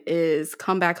line is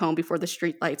 "Come back home before the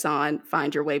street lights on,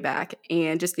 find your way back."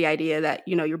 And just the idea that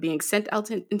you're being sent out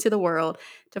into the world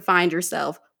to find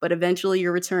yourself, but eventually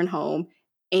you return home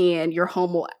and your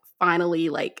home will finally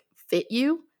like fit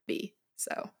you.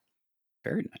 So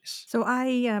very nice. So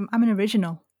I'm an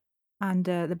original, and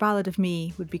the ballad of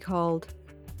me would be called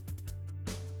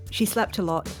 "She Slept a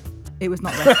Lot. It Was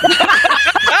Not Rested."